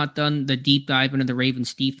have not done the deep dive into the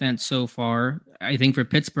Ravens defense so far. I think for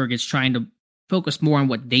Pittsburgh, it's trying to focus more on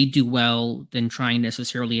what they do well than trying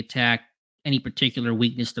necessarily attack any particular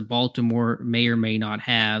weakness that Baltimore may or may not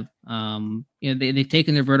have. They've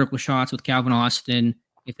taken their vertical shots with Calvin Austin.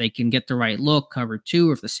 If they can get the right look, cover two,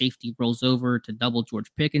 or if the safety rolls over to double George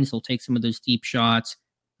Pickens, they'll take some of those deep shots.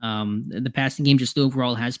 The passing game just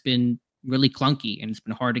overall has been really clunky, and it's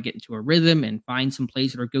been hard to get into a rhythm and find some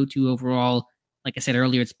plays that are go-to overall. Like I said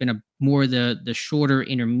earlier, it's been more the shorter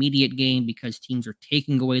intermediate game because teams are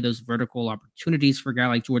taking away those vertical opportunities for a guy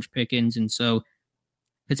like George Pickens. And so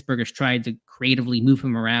Pittsburgh has tried to creatively move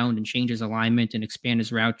him around and change his alignment and expand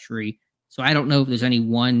his route tree. So I don't know if there's any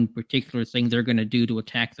one particular thing they're going to do to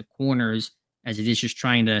attack the corners, as it is just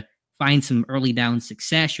trying to find some early down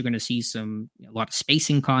success. You're going to see a lot of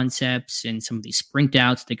spacing concepts and some of these sprint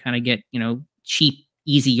outs to kind of get, cheap,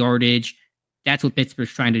 easy yardage. That's what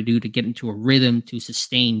Pittsburgh's trying to do to get into a rhythm to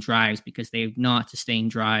sustain drives, because they have not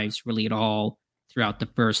sustained drives really at all throughout the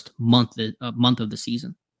first month of the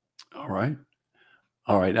season. All right.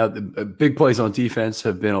 Now, the big plays on defense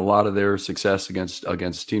have been a lot of their success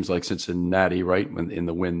against teams like Cincinnati, right? When in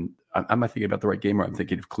the win, am I thinking about the right game, or I'm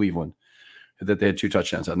thinking of Cleveland, that they had 2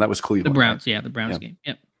 touchdowns on? That was Cleveland. The Browns, right? The Browns game.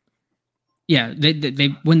 Yep. Yeah, they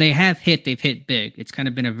when they have hit, they've hit big. It's kind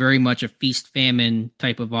of been a very much a feast-famine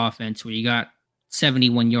type of offense where you got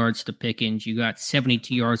 71 yards to Pickens, you got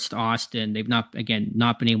 72 yards to Austin. They've not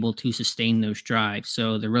been able to sustain those drives.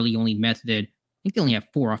 So they're really only method. I think they only have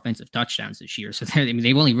 4 offensive touchdowns this year. So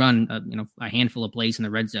they've only run a handful of plays in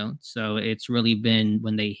the red zone. So it's really been,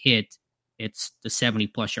 when they hit, it's the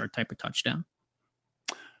 70-plus yard type of touchdown.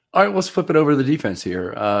 All right, let's flip it over to the defense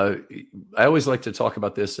here. I always like to talk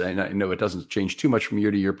about this, and I know it doesn't change too much from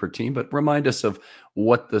year to year per team, but remind us of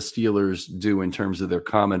what the Steelers do in terms of their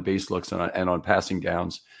common base looks and on passing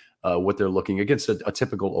downs, what they're looking against a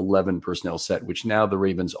typical 11 personnel set, which now the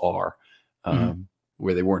Ravens are,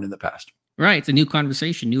 where they weren't in the past. Right. It's a new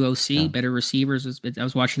conversation, new OC, better receivers. I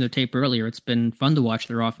was watching their tape earlier. It's been fun to watch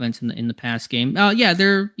their offense in the past game.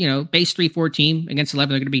 They're, base 3-4 team against 11.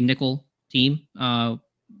 They're going to be nickel team.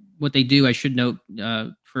 What they do, I should note,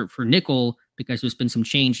 for nickel, because there's been some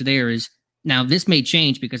change there, is now this may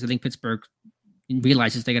change because I think Pittsburgh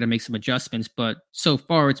realizes they got to make some adjustments. But so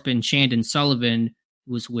far, it's been Chandon Sullivan,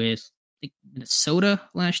 who was with Minnesota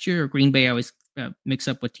last year, or Green Bay. I always mix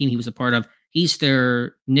up what team he was a part of. He's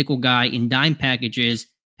their nickel guy. In dime packages,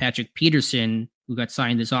 Patrick Peterson, who got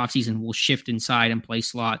signed this offseason, will shift inside and play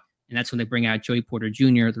slot. And that's when they bring out Joey Porter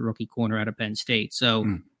Jr., the rookie corner out of Penn State. So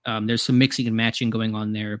there's some mixing and matching going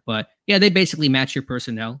on there. But yeah, they basically match your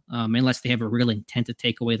personnel. Unless they have a real intent to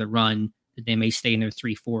take away the run, that they may stay in their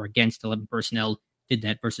 3-4 against 11 personnel. Did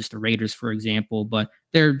that versus the Raiders, for example. But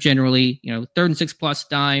they're generally, 3rd and 6 plus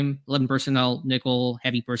dime, 11 personnel, nickel,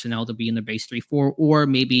 heavy personnel to be in the base 3-4, or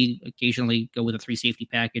maybe occasionally go with a 3 safety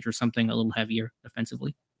package or something a little heavier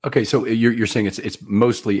defensively. Okay, so you're saying it's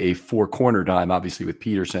mostly a 4-corner dime, obviously, with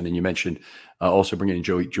Peterson, and you mentioned also bringing in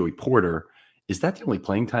Joey Porter. Is that the only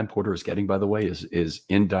playing time Porter is getting, by the way, is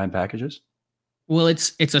in dime packages? Well,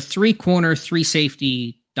 it's a 3-corner, 3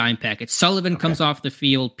 safety dime package. Sullivan comes off the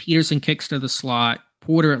field, Peterson kicks to the slot,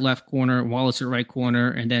 Porter at left corner, Wallace at right corner,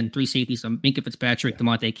 and then 3 safeties: Minkah Fitzpatrick,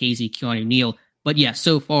 DeMonte Casey, Keanu Neal. But yeah,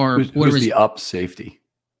 so far, who's the up safety?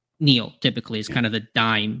 Neal typically is kind of the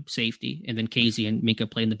dime safety, and then Casey and Minkah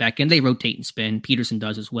play in the back end. They rotate and spin. Peterson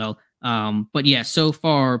does as well. But yeah, so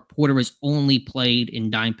far, Porter has only played in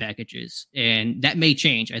dime packages, and that may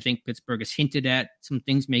change. I think Pittsburgh has hinted at some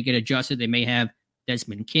things may get adjusted. They may have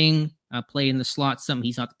Desmond King play in the slot.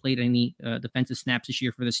 He's not played any defensive snaps this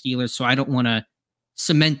year for the Steelers, so I don't want to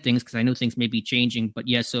cement things because I know things may be changing. But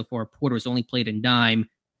yes, so far, Porter has only played in dime,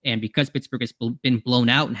 and because Pittsburgh has been blown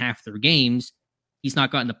out in half their games, he's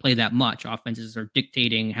not gotten to play that much. Offenses are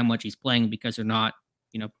dictating how much he's playing because they're not,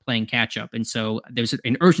 playing catch up. And so there's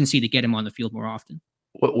an urgency to get him on the field more often.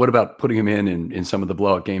 What about putting him in some of the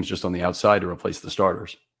blowout games just on the outside to replace the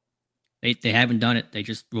starters? They haven't done it. They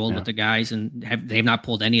just rolled with the guys, and they've not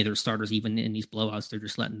pulled any of their starters even in these blowouts. They're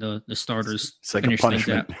just letting the starters finish things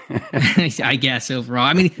out. I guess overall.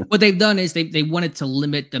 I mean, what they've done is they wanted to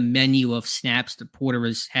limit the menu of snaps that Porter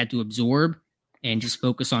has had to absorb and just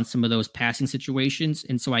focus on some of those passing situations.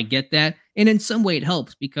 And so I get that. And in some way it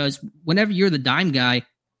helps because whenever you're the dime guy,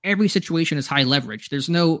 every situation is high leverage. There's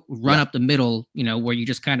no run up the middle, where you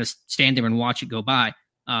just kind of stand there and watch it go by.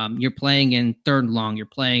 You're playing in third and long, you're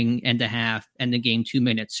playing end of half, end of game 2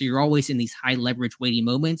 minutes. So you're always in these high leverage, weighty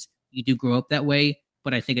moments. You do grow up that way,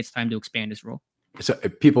 but I think it's time to expand his role. So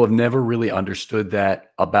people have never really understood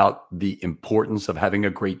that about the importance of having a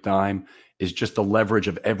great dime is just the leverage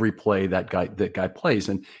of every play that guy plays.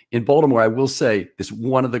 And in Baltimore, I will say this,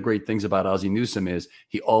 one of the great things about Ozzie Newsome is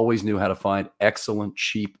he always knew how to find excellent,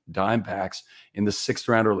 cheap dime backs in the 6th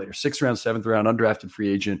round or later, 6th round, 7th round, undrafted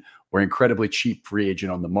free agent or incredibly cheap free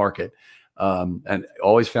agent on the market. And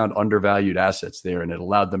always found undervalued assets there. And it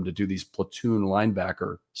allowed them to do these platoon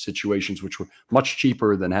linebacker situations, which were much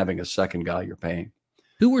cheaper than having a second guy you're paying.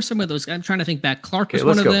 Who were some of those? I'm trying to think back. Clark was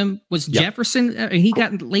one of them. Was Jefferson? He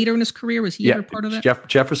got later in his career. Was he ever part of that?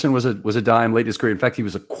 Jefferson was a dime late in his career. In fact, he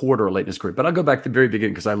was a quarter late in his career. But I'll go back to the very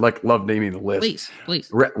beginning because I love naming the list.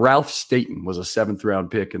 Please. Ralph Staten was a 7th round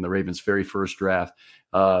pick in the Ravens' very first draft.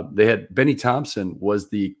 They had Benny Thompson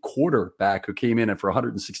was the quarterback who came in and for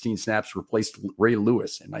 116 snaps replaced Ray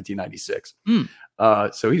Lewis in 1996.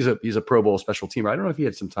 So he's a Pro Bowl special teamer. I don't know if he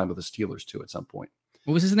had some time with the Steelers too at some point.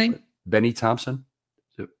 What was his name? Benny Thompson.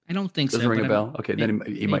 I don't think so. Doesn't ring a bell. Okay, then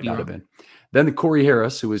he might not have been. Then the Corey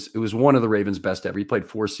Harris, who was one of the Ravens' best ever. He played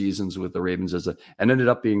 4 seasons with the Ravens and ended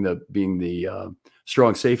up being the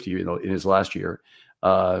strong safety in his last year.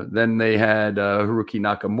 Then they had Haruki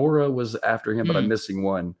Nakamura was after him, but I'm missing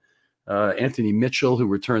one. Anthony Mitchell, who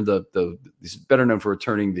returned he's better known for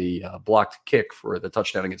returning the blocked kick for the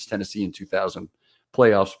touchdown against Tennessee in 2000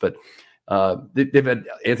 playoffs. But they've had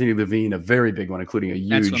Anthony Levine, a very big one, including a huge.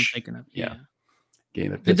 That's what I'm thinking of. Yeah.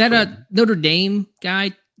 Game at Pittsburgh. Is that a Notre Dame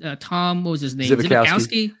guy? Tom, what was his name?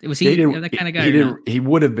 Zivakowski? Was he that kind of guy? He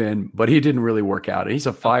would have been, but he didn't really work out. And he's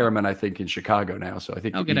a fireman, I think, in Chicago now. So I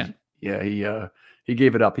think he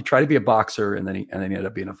gave it up. He tried to be a boxer, and then he ended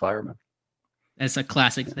up being a fireman. That's a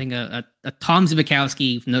classic thing. A Tom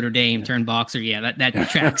Zivakowski from Notre Dame turned boxer. Yeah, that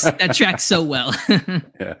tracks. That tracks so well.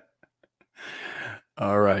 Yeah.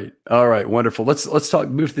 All right. Wonderful. Let's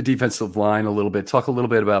move to the defensive line a little bit. Talk a little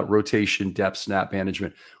bit about rotation, depth, snap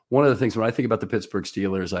management. One of the things when I think about the Pittsburgh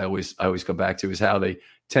Steelers, I always come back to is how they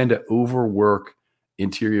tend to overwork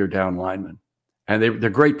interior down linemen, and they're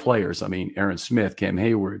great players. I mean, Aaron Smith, Cam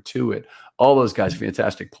Hayward, Tuitt, all those guys,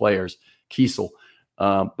 fantastic players. Kiesel,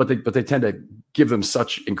 but they tend to give them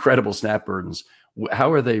such incredible snap burdens.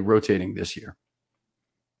 How are they rotating this year?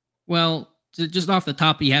 Well, just off the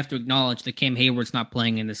top, you have to acknowledge that Cam Hayward's not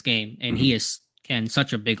playing in this game, and he is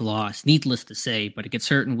such a big loss. Needless to say, but it gets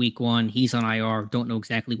hurt in week 1. He's on IR. Don't know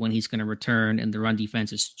exactly when he's going to return, and the run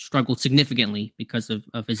defense has struggled significantly because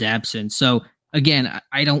of his absence. So again,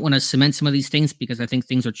 I don't want to cement some of these things because I think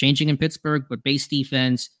things are changing in Pittsburgh, but base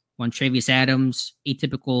defense, Travius Adams,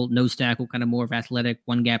 atypical nose tackle, kind of more of athletic,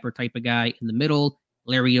 one-gapper type of guy in the middle,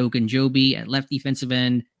 Larry Ogunjobi at left defensive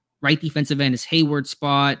end. Right defensive end is Hayward's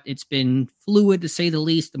spot. It's been fluid, to say the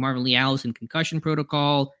least. The Marvin Lee Allison concussion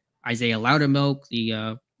protocol. Isaiah Loudermilk,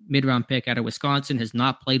 the mid-round pick out of Wisconsin, has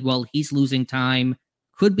not played well. He's losing time.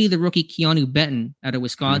 Could be the rookie Keanu Benton out of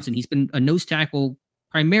Wisconsin. He's been a nose tackle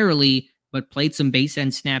primarily, but played some base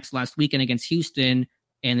end snaps last weekend against Houston.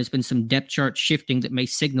 And there's been some depth chart shifting that may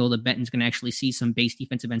signal that Benton's going to actually see some base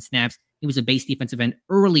defensive end snaps. He was a base defensive end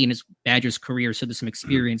early in his Badgers career, so there's some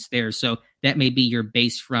experience there. So that may be your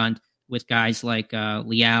base front with guys like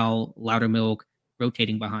Leal, Loudermilk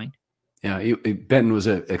rotating behind. Yeah, Benton was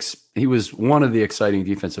he was one of the exciting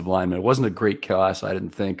defensive linemen. It wasn't a great class, I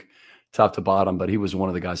didn't think, top to bottom, but he was one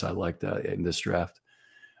of the guys I liked in this draft.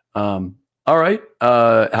 All right.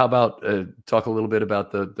 How about talk a little bit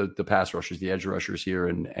about the pass rushers, the edge rushers here,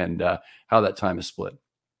 and how that time is split?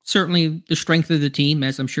 Certainly the strength of the team,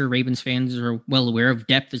 as I'm sure Ravens fans are well aware of,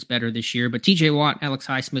 depth is better this year. But TJ Watt, Alex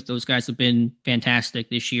Highsmith, those guys have been fantastic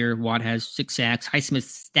this year. Watt has 6 sacks.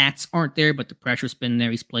 Highsmith's stats aren't there, but the pressure's been there.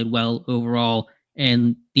 He's played well overall.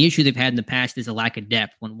 And the issue they've had in the past is a lack of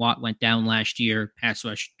depth. When Watt went down last year, pass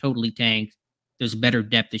rush totally tanked. There's better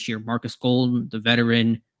depth this year. Marcus Golden, the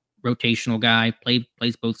veteran, rotational guy,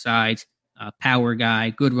 plays both sides, power guy,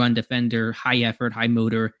 good run defender, high effort, high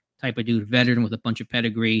motor type of dude, veteran with a bunch of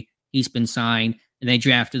pedigree. He's been signed. And they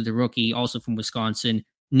drafted the rookie, also from Wisconsin,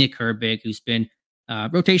 Nick Herbig, who's been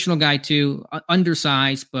a rotational guy too,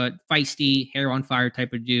 undersized, but feisty, hair on fire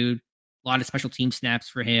type of dude. A lot of special team snaps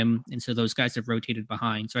for him. And so those guys have rotated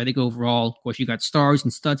behind. So I think overall, of course, you got stars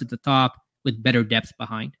and studs at the top with better depth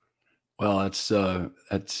behind. Well, that's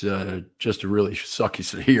just a really sucky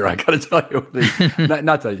to hear. I got to tell you, not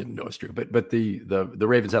that I didn't know it's true, but the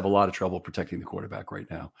Ravens have a lot of trouble protecting the quarterback right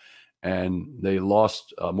now, and they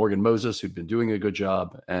lost Morgan Moses, who'd been doing a good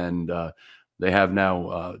job, and they have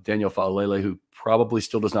now Daniel Faalele, who probably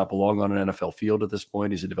still does not belong on an NFL field at this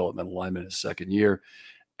point. He's a developmental lineman in his second year,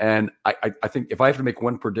 And I think if I have to make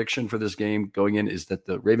one prediction for this game going in, is that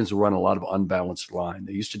the Ravens will run a lot of unbalanced line.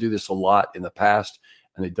 They used to do this a lot in the past,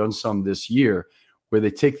 and they've done some this year, where they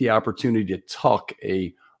take the opportunity to tuck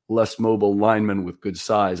a less mobile lineman with good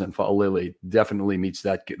size, and Fa'alele definitely meets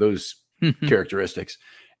those characteristics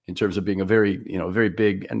in terms of being a very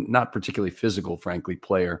big and not particularly physical, frankly,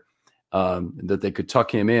 player. That they could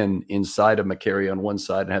tuck him inside of McCary on one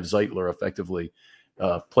side and have Zeitler effectively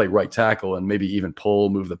play right tackle and maybe even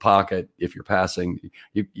move the pocket if you're passing.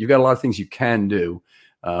 You've got a lot of things you can do,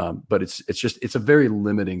 but it's a very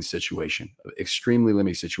limiting situation, extremely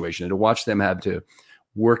limiting situation. And to watch them have to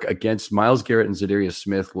work against Myles Garrett and Zadarius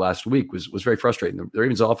Smith last week was very frustrating. The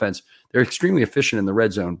Ravens offense, they're extremely efficient in the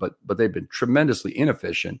red zone, but they've been tremendously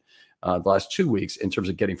inefficient the last 2 weeks in terms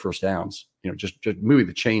of getting first downs. Just moving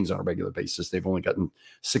the chains on a regular basis. They've only gotten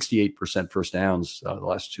 68% first downs the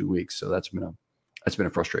last 2 weeks, so that's been a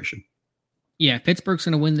frustration. Yeah, Pittsburgh's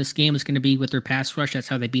going to win this game. It's going to be with their pass rush. That's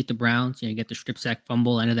how they beat the Browns. You get the strip sack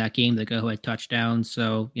fumble end of that game, the go-ahead touchdown.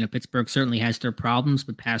 So, Pittsburgh certainly has their problems,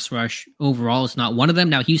 but pass rush overall is not one of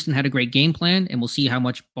them. Now, Houston had a great game plan, and we'll see how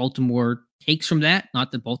much Baltimore takes from that.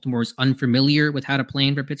 Not that Baltimore is unfamiliar with how to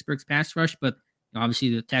plan for Pittsburgh's pass rush, but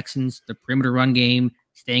obviously the Texans, the perimeter run game,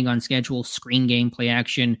 staying on schedule, screen game, play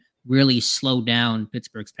action, really slowed down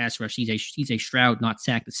Pittsburgh's pass rush. CJ Stroud not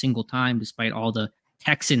sacked a single time despite all the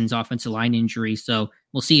Texans offensive line injury. So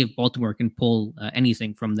we'll see if Baltimore can pull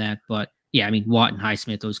anything from that. But yeah, Watt and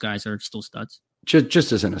Highsmith, those guys are still studs.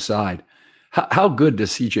 Just as an aside, how good does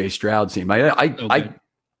CJ Stroud seem?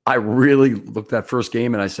 I really looked at that first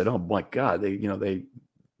game and I said, oh my God, they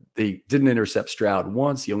didn't intercept Stroud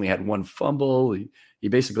once. He only had one fumble. He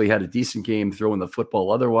basically had a decent game throwing the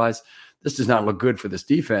football. Otherwise, this does not look good for this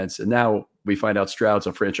defense. And now we find out Stroud's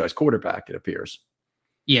a franchise quarterback, it appears.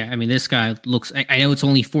 Yeah, this guy looks, I know it's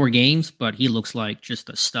only 4 games, but he looks like just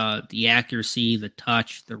a stud. The accuracy, the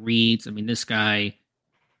touch, the reads. This guy,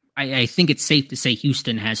 I think it's safe to say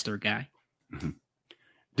Houston has their guy. Mm-hmm.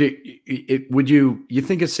 You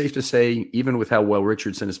think it's safe to say, even with how well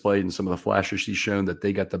Richardson has played and some of the flashes he's shown, that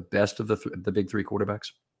they got the best of the big 3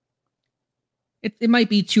 quarterbacks? It might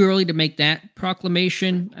be too early to make that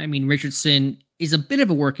proclamation. Richardson is a bit of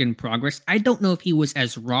a work in progress. I don't know if he was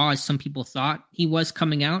as raw as some people thought he was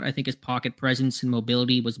coming out. I think his pocket presence and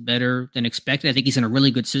mobility was better than expected. I think he's in a really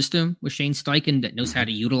good system with Shane Steichen that knows how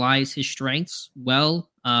to utilize his strengths well.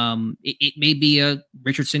 It may be a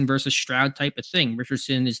Richardson versus Stroud type of thing.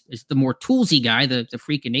 Richardson is the more toolsy guy, the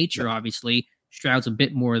freak of nature, obviously. Stroud's a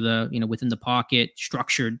bit more the, within the pocket,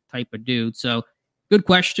 structured type of dude. So good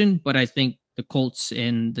question, but I think the Colts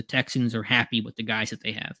and the Texans are happy with the guys that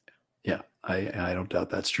they have. Yeah, I don't doubt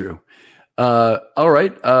that's true. All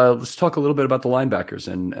right, let's talk a little bit about the linebackers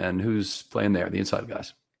and who's playing there, the inside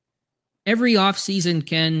guys. Every offseason,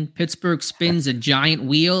 Ken, Pittsburgh spins a giant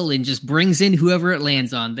wheel and just brings in whoever it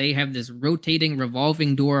lands on. They have this rotating,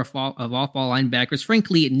 revolving door of off-ball linebackers.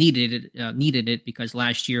 Frankly, it needed it because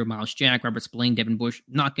last year, Miles Jack, Robert Spillane, Devin Bush,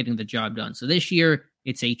 not getting the job done. So this year,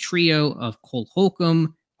 it's a trio of Cole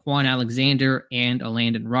Holcomb, Quan Alexander, and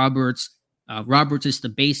Elandon Roberts. Roberts is the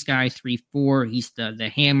base guy, 3-4. He's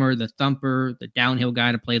the hammer, the thumper, the downhill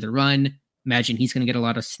guy to play the run. Imagine he's going to get a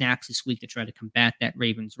lot of snaps this week to try to combat that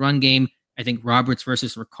Ravens run game. I think Roberts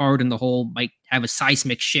versus Ricard in the hole might have a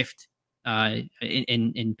seismic shift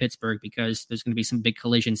in Pittsburgh because there's going to be some big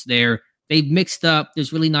collisions there. They've mixed up.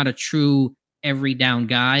 There's really not a true every down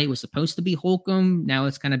guy. It was supposed to be Holcomb. Now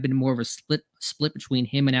it's kind of been more of a split between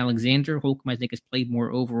him and Alexander. Holcomb, I think, has played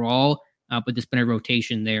more overall. But there's been a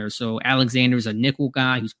rotation there. So Alexander's a nickel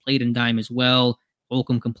guy who's played in dime as well.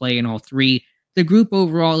 Holcomb can play in all 3. The group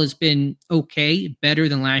overall has been okay, better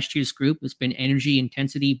than last year's group. It's been energy,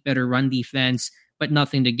 intensity, better run defense, but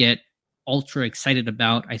nothing to get ultra excited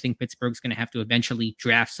about. I think Pittsburgh's going to have to eventually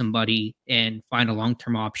draft somebody and find a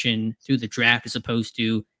long-term option through the draft as opposed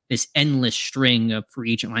to this endless string of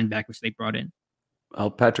free agent linebackers they brought in. Well,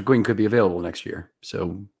 Patrick Queen could be available next year.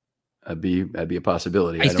 So that'd be a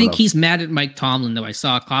possibility. I think he's mad at Mike Tomlin, though. I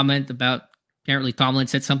saw a comment about apparently Tomlin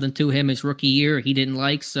said something to him his rookie year he didn't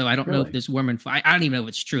like. So I don't know if this woman, I don't even know if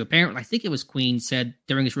it's true. Apparently, I think it was Queen said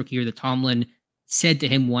during his rookie year that Tomlin said to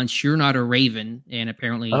him once, "You're not a Raven," and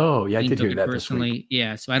apparently, I did took hear that personally. This week.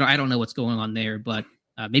 Yeah, so I don't know what's going on there, but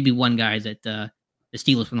maybe one guy that the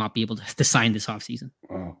Steelers will not be able to sign this offseason.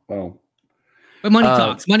 Oh, well. But money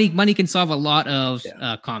talks. Money can solve a lot of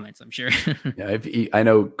comments, I'm sure. Yeah, I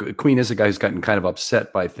know Queen is a guy who's gotten kind of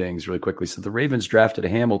upset by things really quickly. So the Ravens drafted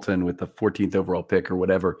Hamilton with the 14th overall pick or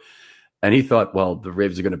whatever. And he thought, well, the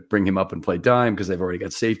Ravens are going to bring him up and play dime because they've already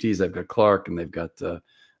got safeties. They've got Clark and they've got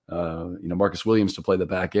Marcus Williams to play the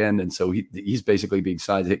back end. And so he's basically being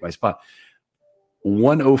signed to take my spot.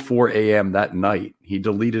 1:04 a.m. that night, he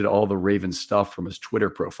deleted all the Ravens stuff from his Twitter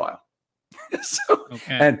profile.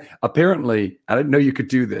 And apparently, I didn't know you could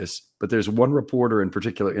do this, but there's one reporter in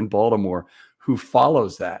particular in Baltimore who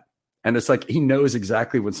follows that. And it's like he knows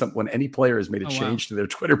exactly when any player has made a change to their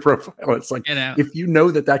Twitter profile. It's like, if you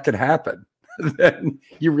know that could happen, then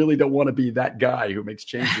you really don't want to be that guy who makes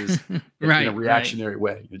changes in a reactionary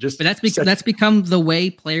way. But that's become the way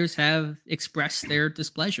players have expressed their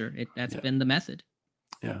displeasure. That's been the method.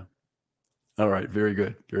 Yeah. All right. Very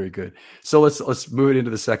good. Very good. So let's move it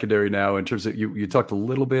into the secondary now. In terms of you talked a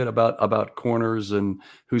little bit about corners and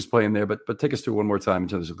who's playing there, but take us through one more time in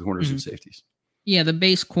terms of the corners and safeties. Yeah, the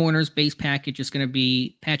base package is going to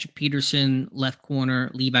be Patrick Peterson, left corner,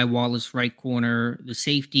 Levi Wallace, right corner. The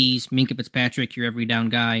safeties, Minkah Fitzpatrick, your every down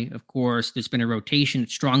guy. Of course, there's been a rotation.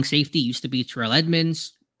 Strong safety used to be Terrell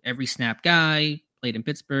Edmunds, every snap guy, played in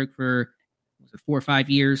Pittsburgh for 4 or 5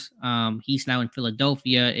 years. He's now in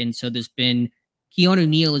Philadelphia. And so there's been Keanu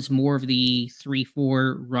Neal is more of the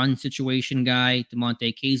 3-4 run situation guy.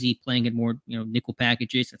 DeMonte Casey playing in more, nickel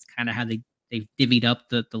packages. That's kind of how they've divvied up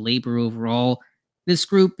the labor overall. This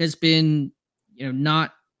group has been,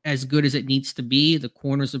 not as good as it needs to be. The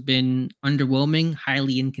corners have been underwhelming,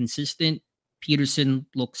 highly inconsistent. Peterson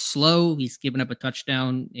looks slow. He's given up a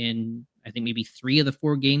touchdown in, I think, maybe 3 of the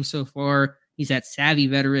 4 games so far. He's that savvy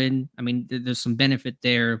veteran. I mean, there's some benefit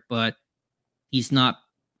there, but he's an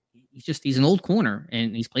old corner,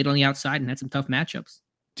 and he's played on the outside and had some tough matchups.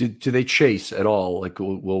 Do they chase at all? Like,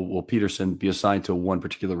 will Peterson be assigned to one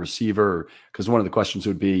particular receiver? Because one of the questions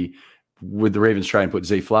would be, would the Ravens try and put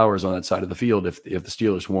Zay Flowers on that side of the field if the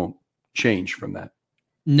Steelers won't change from that?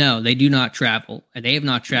 No, they do not travel. They have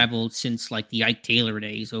not traveled since like the Ike Taylor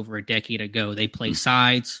days over a decade ago. They play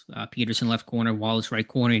sides, Peterson left corner, Wallace right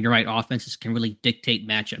corner. And you're right, offenses can really dictate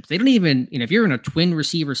matchups. They don't even, if you're in a twin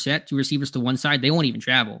receiver set, 2 receivers to one side, they won't even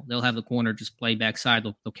travel. They'll have the corner just play backside.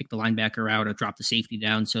 They'll kick the linebacker out or drop the safety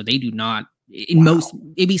down. So they do not, most,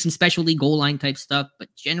 maybe some specialty goal line type stuff, but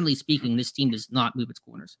generally speaking, this team does not move its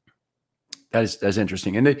corners. That's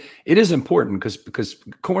interesting. And it is important because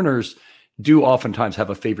corners do oftentimes have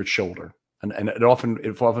a favorite shoulder. And it often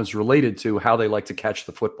is related to how they like to catch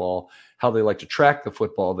the football, how they like to track the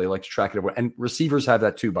football. They like to track it everywhere. And receivers have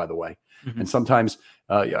that too, by the way. And sometimes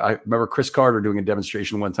I remember Chris Carter doing a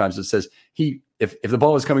demonstration one time that says if the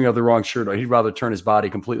ball is coming out of the wrong shoulder, he'd rather turn his body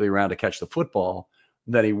completely around to catch the football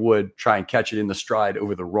than he would try and catch it in the stride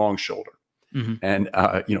over the wrong shoulder. And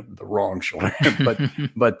the wrong shoulder, but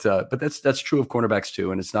that's true of cornerbacks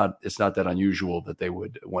too. And it's not that unusual that they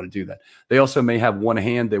would want to do that. They also may have one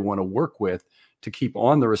hand they want to work with to keep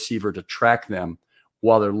on the receiver to track them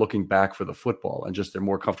while they're looking back for the football, and just they're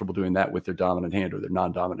more comfortable doing that with their dominant hand or their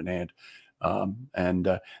non-dominant hand.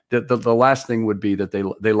 The last thing would be that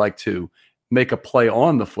they like to make a play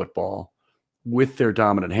on the football with their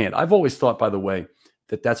dominant hand. I've always thought, by the way,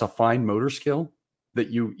 that that's a fine motor skill that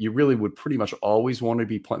you really would pretty much always want to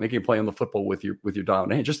be making a play on the football with your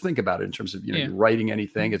dominant hand. Just think about it in terms of you're writing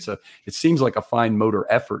anything. It seems like a fine motor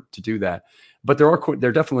effort to do that, but there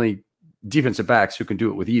are definitely defensive backs who can do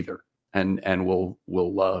it with either, and will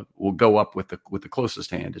go up with the closest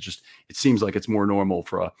hand. It seems like it's more normal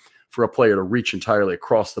for a player to reach entirely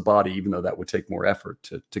across the body, even though that would take more effort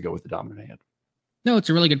to go with the dominant hand. No,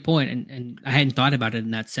 it's a really good point, and I hadn't thought about it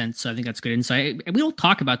in that sense. So I think that's good insight. We don't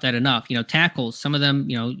talk about that enough. Tackles. Some of them,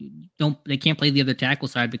 they can't play the other tackle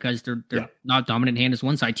side because they're not dominant hand as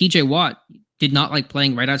one side. T.J. Watt did not like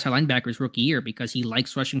playing right outside linebacker his rookie year because he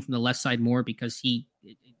likes rushing from the left side more because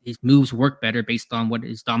his moves work better based on what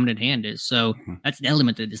his dominant hand is. So that's an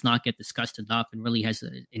element that does not get discussed enough and really has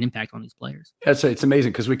an impact on these players. It's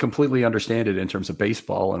amazing because we completely understand it in terms of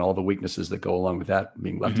baseball and all the weaknesses that go along with that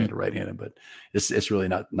being left-handed, right-handed, but it's really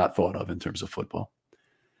not thought of in terms of football.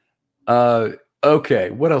 Okay,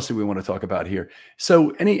 what else do we want to talk about here? So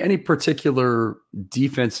any particular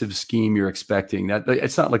defensive scheme you're expecting? That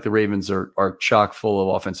it's not like the Ravens are chock full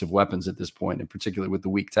of offensive weapons at this point, in particular with the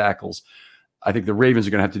weak tackles. I think the Ravens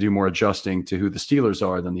are going to have to do more adjusting to who the Steelers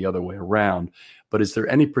are than the other way around. But is there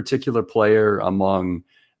any particular player among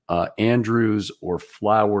Andrews or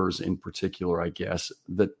Flowers in particular, I guess,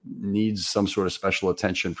 that needs some sort of special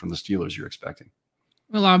attention from the Steelers you're expecting?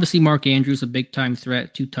 Well, obviously, Mark Andrews, a big-time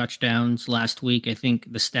threat, 2 touchdowns last week. I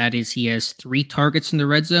think the stat is he has 3 targets in the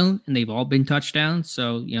red zone, and they've all been touchdowns.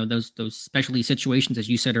 So, those specialty situations, as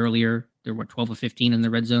you said earlier, they're 12 or 15 in the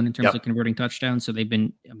red zone in terms of converting touchdowns. So they've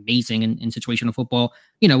been amazing in situational football.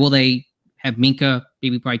 Will they have Minkah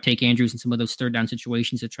maybe probably take Andrews in some of those third down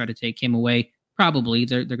situations to try to take him away? Probably.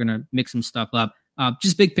 They're going to mix some stuff up.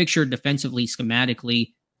 Just big picture defensively,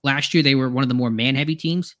 schematically. Last year, they were one of the more man-heavy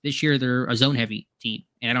teams. This year, they're a zone-heavy team.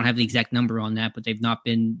 And I don't have the exact number on that, but they've not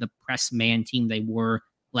been the press man team they were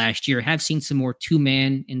last year. Have seen some more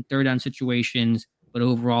two-man in third down situations, but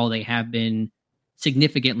overall, they have been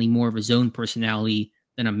significantly more of a zone personality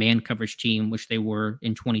than a man coverage team, which they were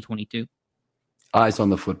in 2022. Eyes on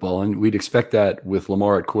the football. And we'd expect that with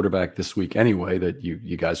Lamar at quarterback this week anyway, that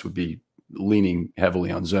you guys would be leaning heavily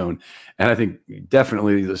on zone. And I think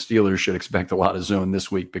definitely the Steelers should expect a lot of zone this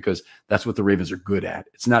week because that's what the Ravens are good at.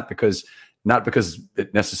 It's not because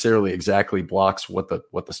it necessarily exactly blocks what the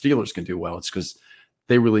Steelers can do well. It's because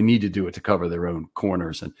they really need to do it to cover their own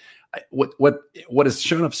corners. And what has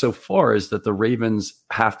shown up so far is that the Ravens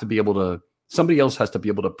have to be able to, somebody else has to be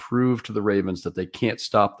able to prove to the Ravens that they can't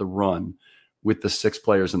stop the run with the 6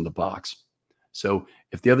 players in the box. So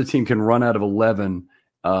if the other team can run out of 11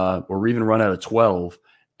 or even run out of 12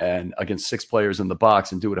 and against 6 players in the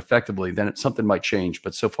box and do it effectively, then something might change.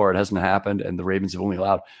 But so far it hasn't happened, and the Ravens have only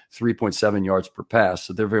allowed 3.7 yards per pass.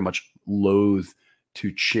 So they're very much loath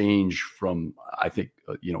to change from, I think,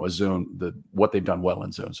 a zone, what they've done well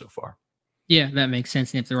in zone so far. Yeah, that makes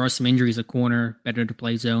sense. And if there are some injuries at corner, better to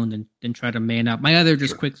play zone than try to man up. My other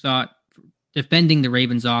quick thought, defending the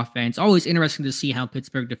Ravens offense, always interesting to see how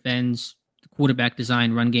Pittsburgh defends the quarterback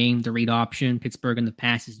design run game, the read option. Pittsburgh in the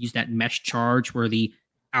past has used that mesh charge where the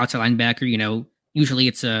outside linebacker, usually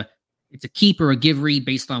it's a keep or a give read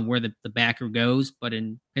based on where the backer goes. But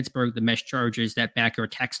in Pittsburgh, the mesh charge is that backer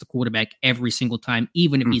attacks the quarterback every single time,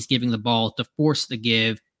 even if he's giving the ball to force the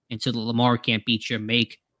give until Lamar can't beat you.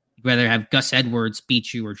 You'd rather have Gus Edwards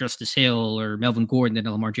beat you or Justice Hill or Melvin Gordon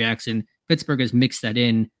than Lamar Jackson. Pittsburgh has mixed that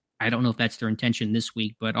in. I don't know if that's their intention this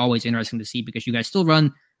week, but always interesting to see because you guys still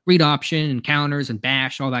run read option and counters and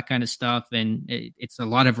bash, all that kind of stuff. And it's a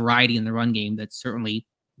lot of variety in the run game that's certainly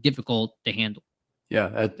difficult to handle. Yeah,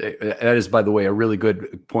 that is, by the way, a really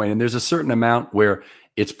good point. And there's a certain amount where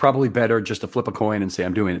it's probably better just to flip a coin and say,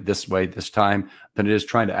 I'm doing it this way this time, than it is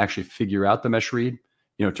trying to actually figure out the mesh read,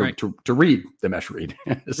 to read the mesh read.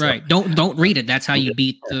 So, right. Don't read it. That's how you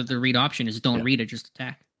beat the read option is don't read it, just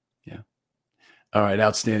attack. Yeah. All right.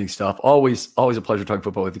 Outstanding stuff. Always a pleasure talking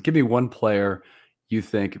football with you. Give me one player you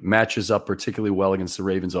think matches up particularly well against the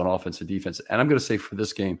Ravens on offense and defense. And I'm going to say for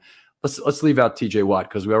this game, let's leave out TJ Watt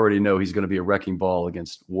because we already know he's going to be a wrecking ball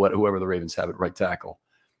against whoever the Ravens have at right tackle.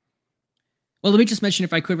 Well, let me just mention,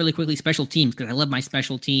 if I could really quickly, special teams, because I love my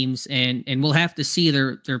special teams, and we'll have to see.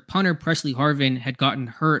 Their punter, Presley Harvin, had gotten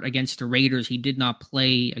hurt against the Raiders. He did not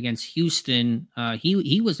play against Houston.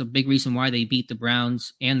 He was a big reason why they beat the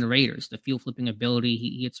Browns and the Raiders. The field flipping ability,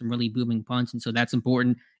 he had some really booming punts, and so that's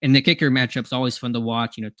important. And the kicker matchup's always fun to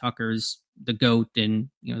watch. Tucker's the GOAT and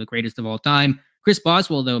the greatest of all time. Chris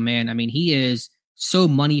Boswell, though, man, I mean, he is so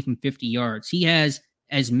money from 50 yards. He has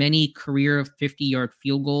as many career 50-yard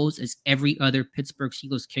field goals as every other Pittsburgh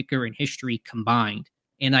Steelers kicker in history combined.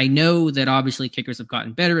 And I know that obviously kickers have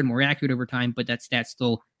gotten better and more accurate over time, but that stat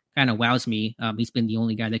still kind of wows me. He's been the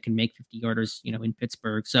only guy that can make 50-yarders, in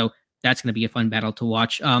Pittsburgh. So that's going to be a fun battle to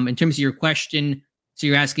watch. In terms of your question, so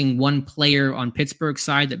you're asking one player on Pittsburgh's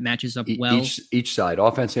side that matches up well? Each side,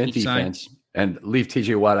 offense and defense. Side. And leave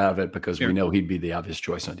TJ Watt out of it because we know he'd be the obvious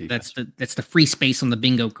choice on defense. That's the free space on the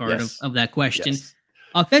bingo card of that question. Yes.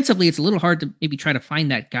 Offensively, it's a little hard to maybe try to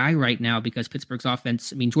find that guy right now because Pittsburgh's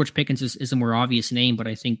offense, I mean, George Pickens is a more obvious name, but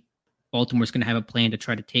I think Baltimore's going to have a plan to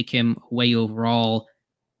try to take him away overall.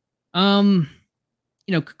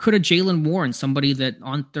 Could a Jaylen Warren, somebody that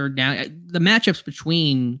on third down, the matchups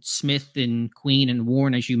between Smith and Queen and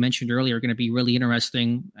Warren, as you mentioned earlier, are going to be really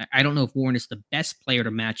interesting. I don't know if Warren is the best player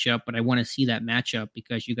to match up, but I want to see that matchup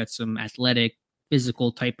because you got some athletic,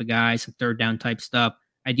 physical type of guys, some third down type stuff.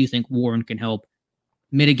 I do think Warren can help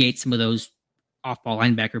mitigate some of those off-ball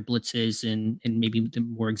linebacker blitzes and maybe the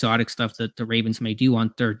more exotic stuff that the Ravens may do on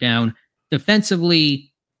third down.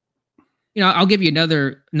 Defensively, I'll give you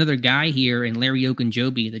another guy here in Larry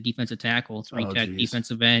Ogunjobi, the defensive tackle, three-tech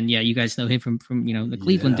defensive end. Yeah, you guys know him from the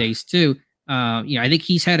Cleveland days too. I think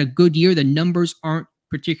he's had a good year. The numbers aren't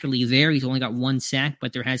particularly there. He's only got 1 sack,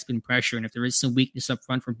 but there has been pressure. And if there is some weakness up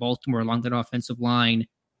front for Baltimore along that offensive line,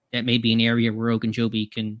 that may be an area where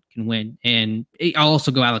Ogunjobi can win. And I'll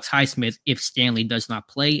also go Alex Highsmith if Stanley does not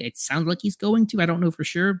play. It sounds like he's going to. I don't know for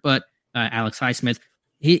sure, but Alex Highsmith,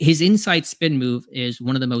 his inside spin move is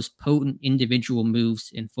one of the most potent individual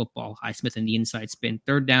moves in football. Highsmith in the inside spin.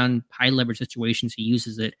 Third down, high leverage situations, he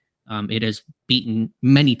uses it. It has beaten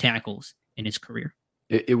many tackles in his career.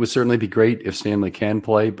 It would certainly be great if Stanley can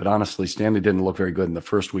play, but honestly, Stanley didn't look very good in the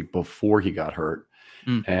first week before he got hurt.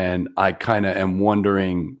 And I kind of am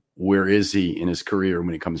wondering, where is he in his career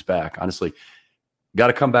when he comes back? Honestly, got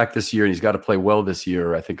to come back this year, and he's got to play well this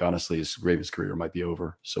year. I think honestly, his Ravens career might be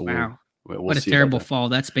over. So wow. We'll what a see terrible fall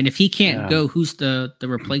that's been. If he can't go, who's the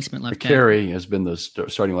replacement left tackle? McCary has been the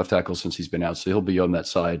starting left tackle since he's been out, so he'll be on that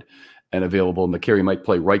side and available. McCary might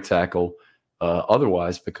play right tackle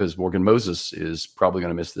otherwise, because Morgan Moses is probably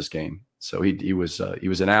going to miss this game. So he was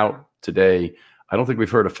an out today. I don't think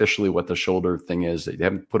we've heard officially what the shoulder thing is. They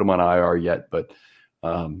haven't put him on IR yet, but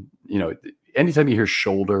anytime you hear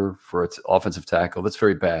shoulder for its offensive tackle, that's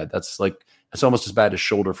very bad. That's almost as bad as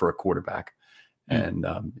shoulder for a quarterback. And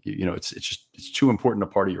it's too important a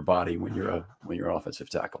part of your body when you're an offensive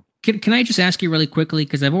tackle. Can I just ask you really quickly,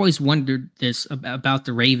 because I've always wondered this about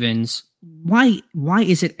the Ravens? Why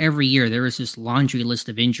is it every year there is this laundry list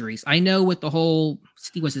of injuries? I know with the whole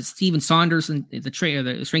Steven Saunders and the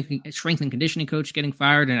strength and conditioning coach getting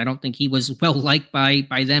fired, and I don't think he was well liked by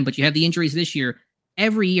them. But you have the injuries this year.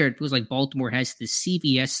 Every year it feels like Baltimore has this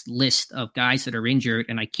CVS list of guys that are injured,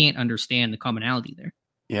 and I can't understand the commonality there.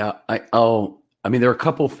 Yeah, I mean, there are a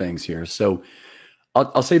couple things here. So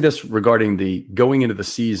I'll say this regarding the going into the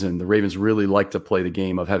season, the Ravens really like to play the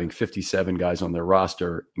game of having 57 guys on their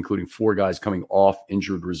roster, including 4 guys coming off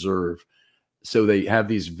injured reserve. So they have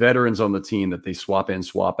these veterans on the team that they swap in,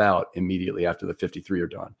 swap out immediately after the 53 are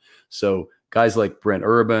done. So guys like Brent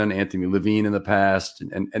Urban, Anthony Levine in the past,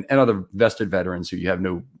 and other vested veterans who you have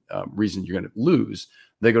no reason you're going to lose,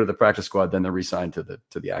 they go to the practice squad, then they're re-signed to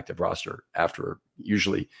the active roster after,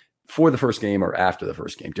 usually for the first game or after the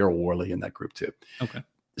first game. Daryl Worley in that group too. Okay.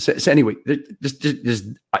 So anyway, just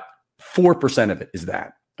 4% of it is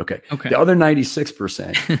that. Okay. The other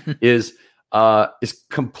 96% is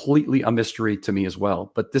completely a mystery to me as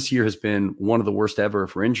well. But this year has been one of the worst ever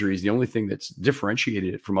for injuries. The only thing that's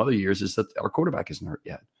differentiated it from other years is that our quarterback isn't hurt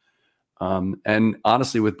yet. And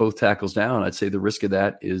honestly, with both tackles down, I'd say the risk of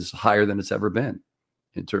that is higher than it's ever been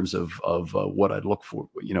in terms of what I'd look for,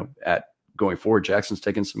 at going forward. Jackson's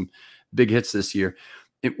taken some big hits this year.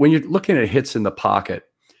 When you're looking at hits in the pocket,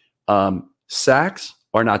 sacks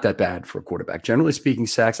are not that bad for a quarterback. Generally speaking,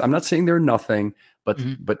 sacks, I'm not saying they're nothing, but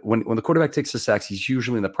when the quarterback takes the sacks, he's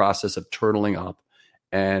usually in the process of turtling up,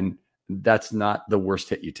 and that's not the worst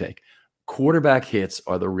hit you take. Quarterback hits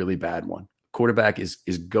are the really bad one. Quarterback is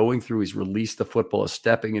going through, he's released the football, is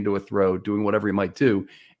stepping into a throw, doing whatever he might do,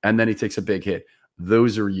 and then he takes a big hit.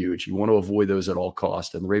 Those are huge. You want to avoid those at all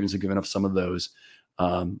costs. And the Ravens have given up some of those.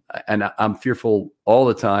 And I'm fearful all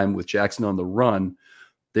the time with Jackson on the run.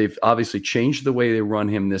 They've obviously changed the way they run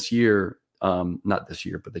him this year. Not this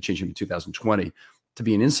year, but they changed him in 2020 to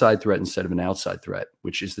be an inside threat instead of an outside threat,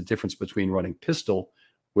 which is the difference between running pistol,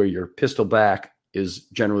 where your pistol back is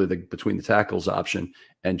generally between the tackles option,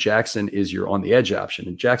 and Jackson is your on the edge option.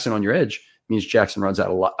 And Jackson on your edge means Jackson runs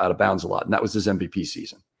out of bounds a lot. And that was his MVP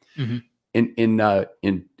season. Mm-hmm.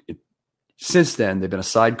 In since then, they've been a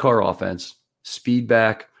sidecar offense, speed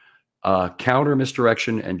back, counter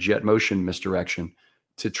misdirection, and jet motion misdirection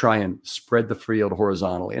to try and spread the field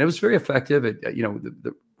horizontally. And it was very effective.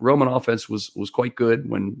 The Roman offense was quite good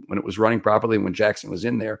when it was running properly, when Jackson was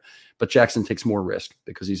in there. But Jackson takes more risk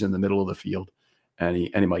because he's in the middle of the field and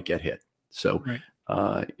he might get hit. So,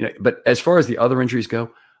 right. But as far as the other injuries go,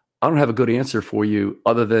 I don't have a good answer for you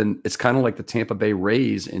other than it's kind of like the Tampa Bay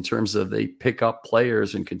Rays in terms of they pick up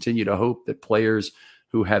players and continue to hope that players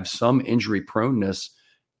who have some injury proneness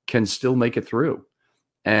can still make it through.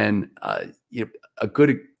 And a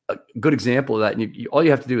good example of that, and all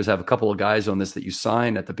you have to do is have a couple of guys on this that you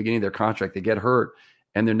sign at the beginning of their contract, they get hurt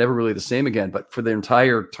and they're never really the same again. But for the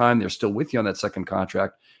entire time they're still with you on that second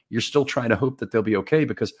contract, you're still trying to hope that they'll be okay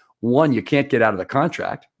because, one, you can't get out of the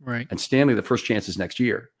contract. Right. And Stanley, the first chance is next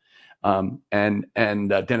year. And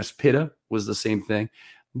Dennis Pitta was the same thing.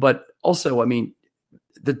 But also, I mean,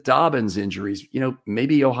 the Dobbins injuries,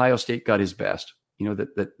 maybe Ohio State got his best,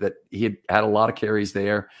 that he had a lot of carries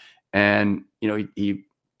there. And, he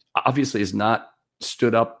obviously has not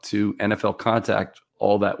stood up to NFL contact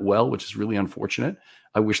all that well, which is really unfortunate.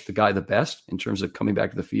 I wish the guy the best in terms of coming back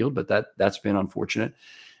to the field, but that's been unfortunate.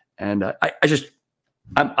 And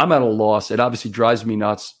I'm at a loss. It obviously drives me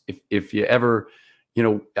nuts if you ever,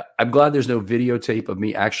 I'm glad there's no videotape of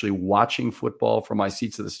me actually watching football from my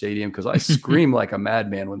seats of the stadium because I scream like a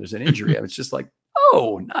madman when there's an injury. It's just like,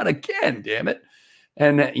 oh, not again, damn it.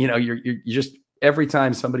 And, you're just every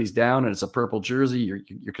time somebody's down and it's a purple jersey,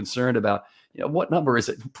 you're concerned about, what number is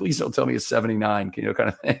it? Please don't tell me it's 79, kind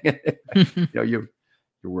of thing.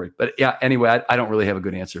 You're worried. But yeah, anyway, I don't really have a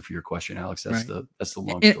good answer for your question, Alex. That's right. That's the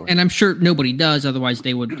long story. And I'm sure nobody does. Otherwise,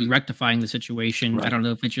 they would be rectifying the situation. Right. I don't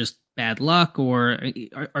know if it's just bad luck or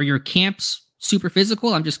are your camps super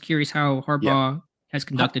physical? I'm just curious how Harbaugh has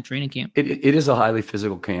conducted training camp. It is a highly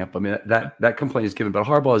physical camp. I mean, that complaint is given, but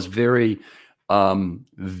Harbaugh is very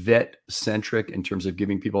vet centric in terms of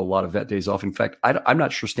giving people a lot of vet days off. In fact, I'm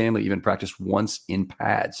not sure Stanley even practiced once in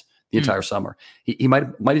pads the entire summer. He might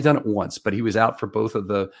have done it once, but he was out for both of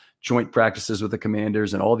the joint practices with the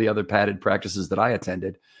Commanders and all the other padded practices that I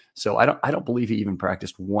attended. So I don't believe he even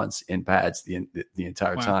practiced once in pads the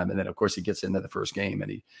entire time. And then of course he gets into the first game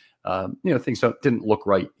and he, things didn't look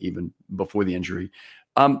right even before the injury.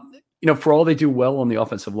 For all they do well on the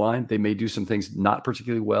offensive line, they may do some things not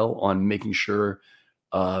particularly well on making sure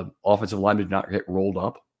offensive linemen do not get rolled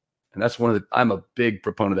up. And that's I'm a big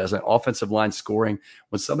proponent of that. As an offensive line scoring,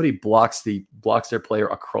 when somebody blocks their player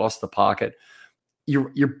across the pocket,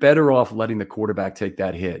 you're better off letting the quarterback take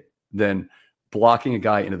that hit than blocking a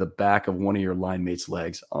guy into the back of one of your line mates'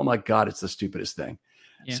 legs. Oh my God, it's the stupidest thing.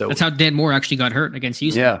 Yeah, so that's how Dan Moore actually got hurt against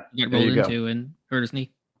Houston. Yeah, he got rolled into and hurt his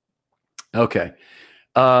knee. Okay.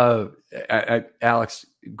 Alex,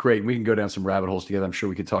 great. We can go down some rabbit holes together. I'm sure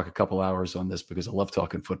we could talk a couple hours on this because I love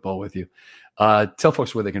talking football with you. Tell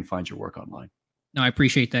folks where they can find your work online. No, I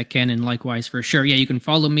appreciate that, Ken, and likewise for sure. Yeah, you can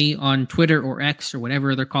follow me on Twitter or X or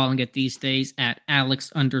whatever they're calling it these days at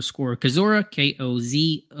Alex_Kozora, Kozora,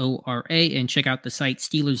 and check out the site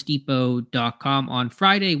SteelersDepot.com. On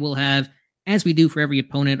Friday, we'll have, as we do for every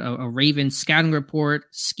opponent, a Ravens scouting report,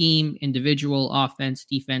 scheme, individual, offense,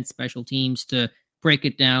 defense, special teams to break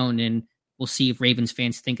it down, and we'll see if Ravens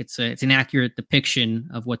fans think it's an accurate depiction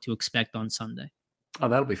of what to expect on Sunday. Oh,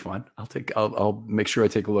 that'll be fun. I'll make sure I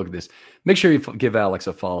take a look at this. Make sure you give Alex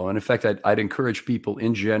a follow. And in fact, I'd encourage people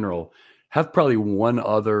in general, have probably one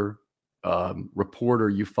other reporter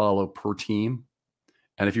you follow per team.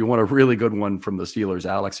 And if you want a really good one from the Steelers,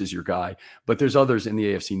 Alex is your guy. But there's others in the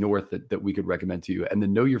AFC North that we could recommend to you. And the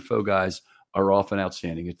Know Your Foe guys are often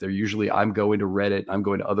outstanding. They're usually, I'm going to Reddit, I'm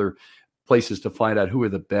going to other places to find out who are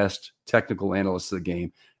the best technical analysts of the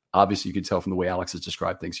game. Obviously, you can tell from the way Alex has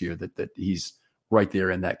described things here that he's right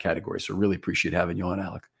there in that category. So really appreciate having you on,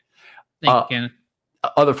 Alex. Thank you, Ken.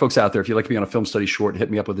 Other folks out there, if you'd like to be on a Film Study Short,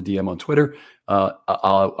 hit me up with a DM on Twitter. I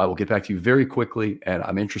will get back to you very quickly, and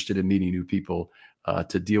I'm interested in meeting new people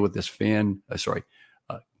to deal with this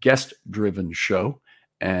guest-driven show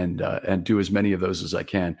and do as many of those as I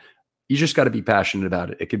can. You just got to be passionate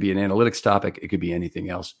about it. It could be an analytics topic. It could be anything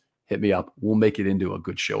else. Hit me up. We'll make it into a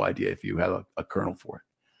good show idea if you have a kernel for it.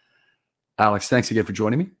 Alex, thanks again for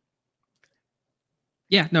joining me.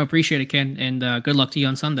 Yeah, no, appreciate it, Ken, and good luck to you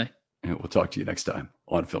on Sunday. And we'll talk to you next time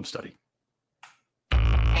on Film Study.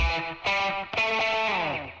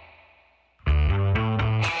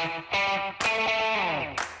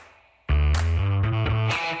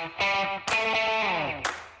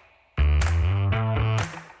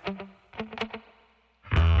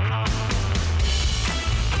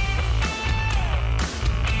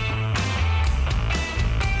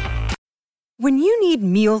 When you need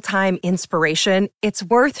mealtime inspiration, it's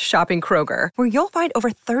worth shopping Kroger, where you'll find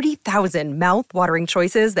over 30,000 mouth-watering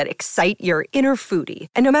choices that excite your inner foodie.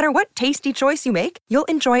 And no matter what tasty choice you make, you'll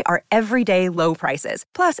enjoy our everyday low prices,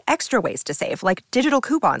 plus extra ways to save, like digital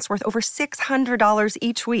coupons worth over $600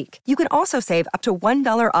 each week. You can also save up to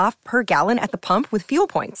 $1 off per gallon at the pump with fuel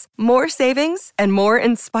points. More savings and more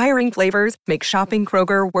inspiring flavors make shopping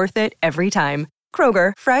Kroger worth it every time.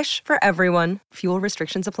 Kroger, fresh for everyone. Fuel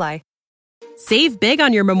restrictions apply. Save big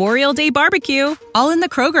on your Memorial Day barbecue, all in the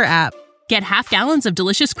Kroger app. Get half gallons of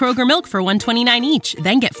delicious Kroger milk for $1.29 each.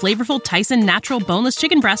 Then get flavorful Tyson natural boneless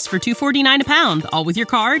chicken breasts for $2.49 a pound, all with your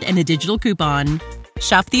card and a digital coupon.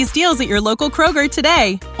 Shop these deals at your local Kroger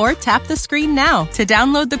today, or tap the screen now to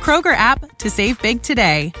download the Kroger app to save big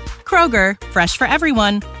today. Kroger, fresh for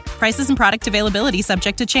everyone. Prices and product availability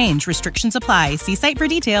subject to change. Restrictions apply. See site for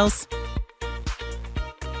details.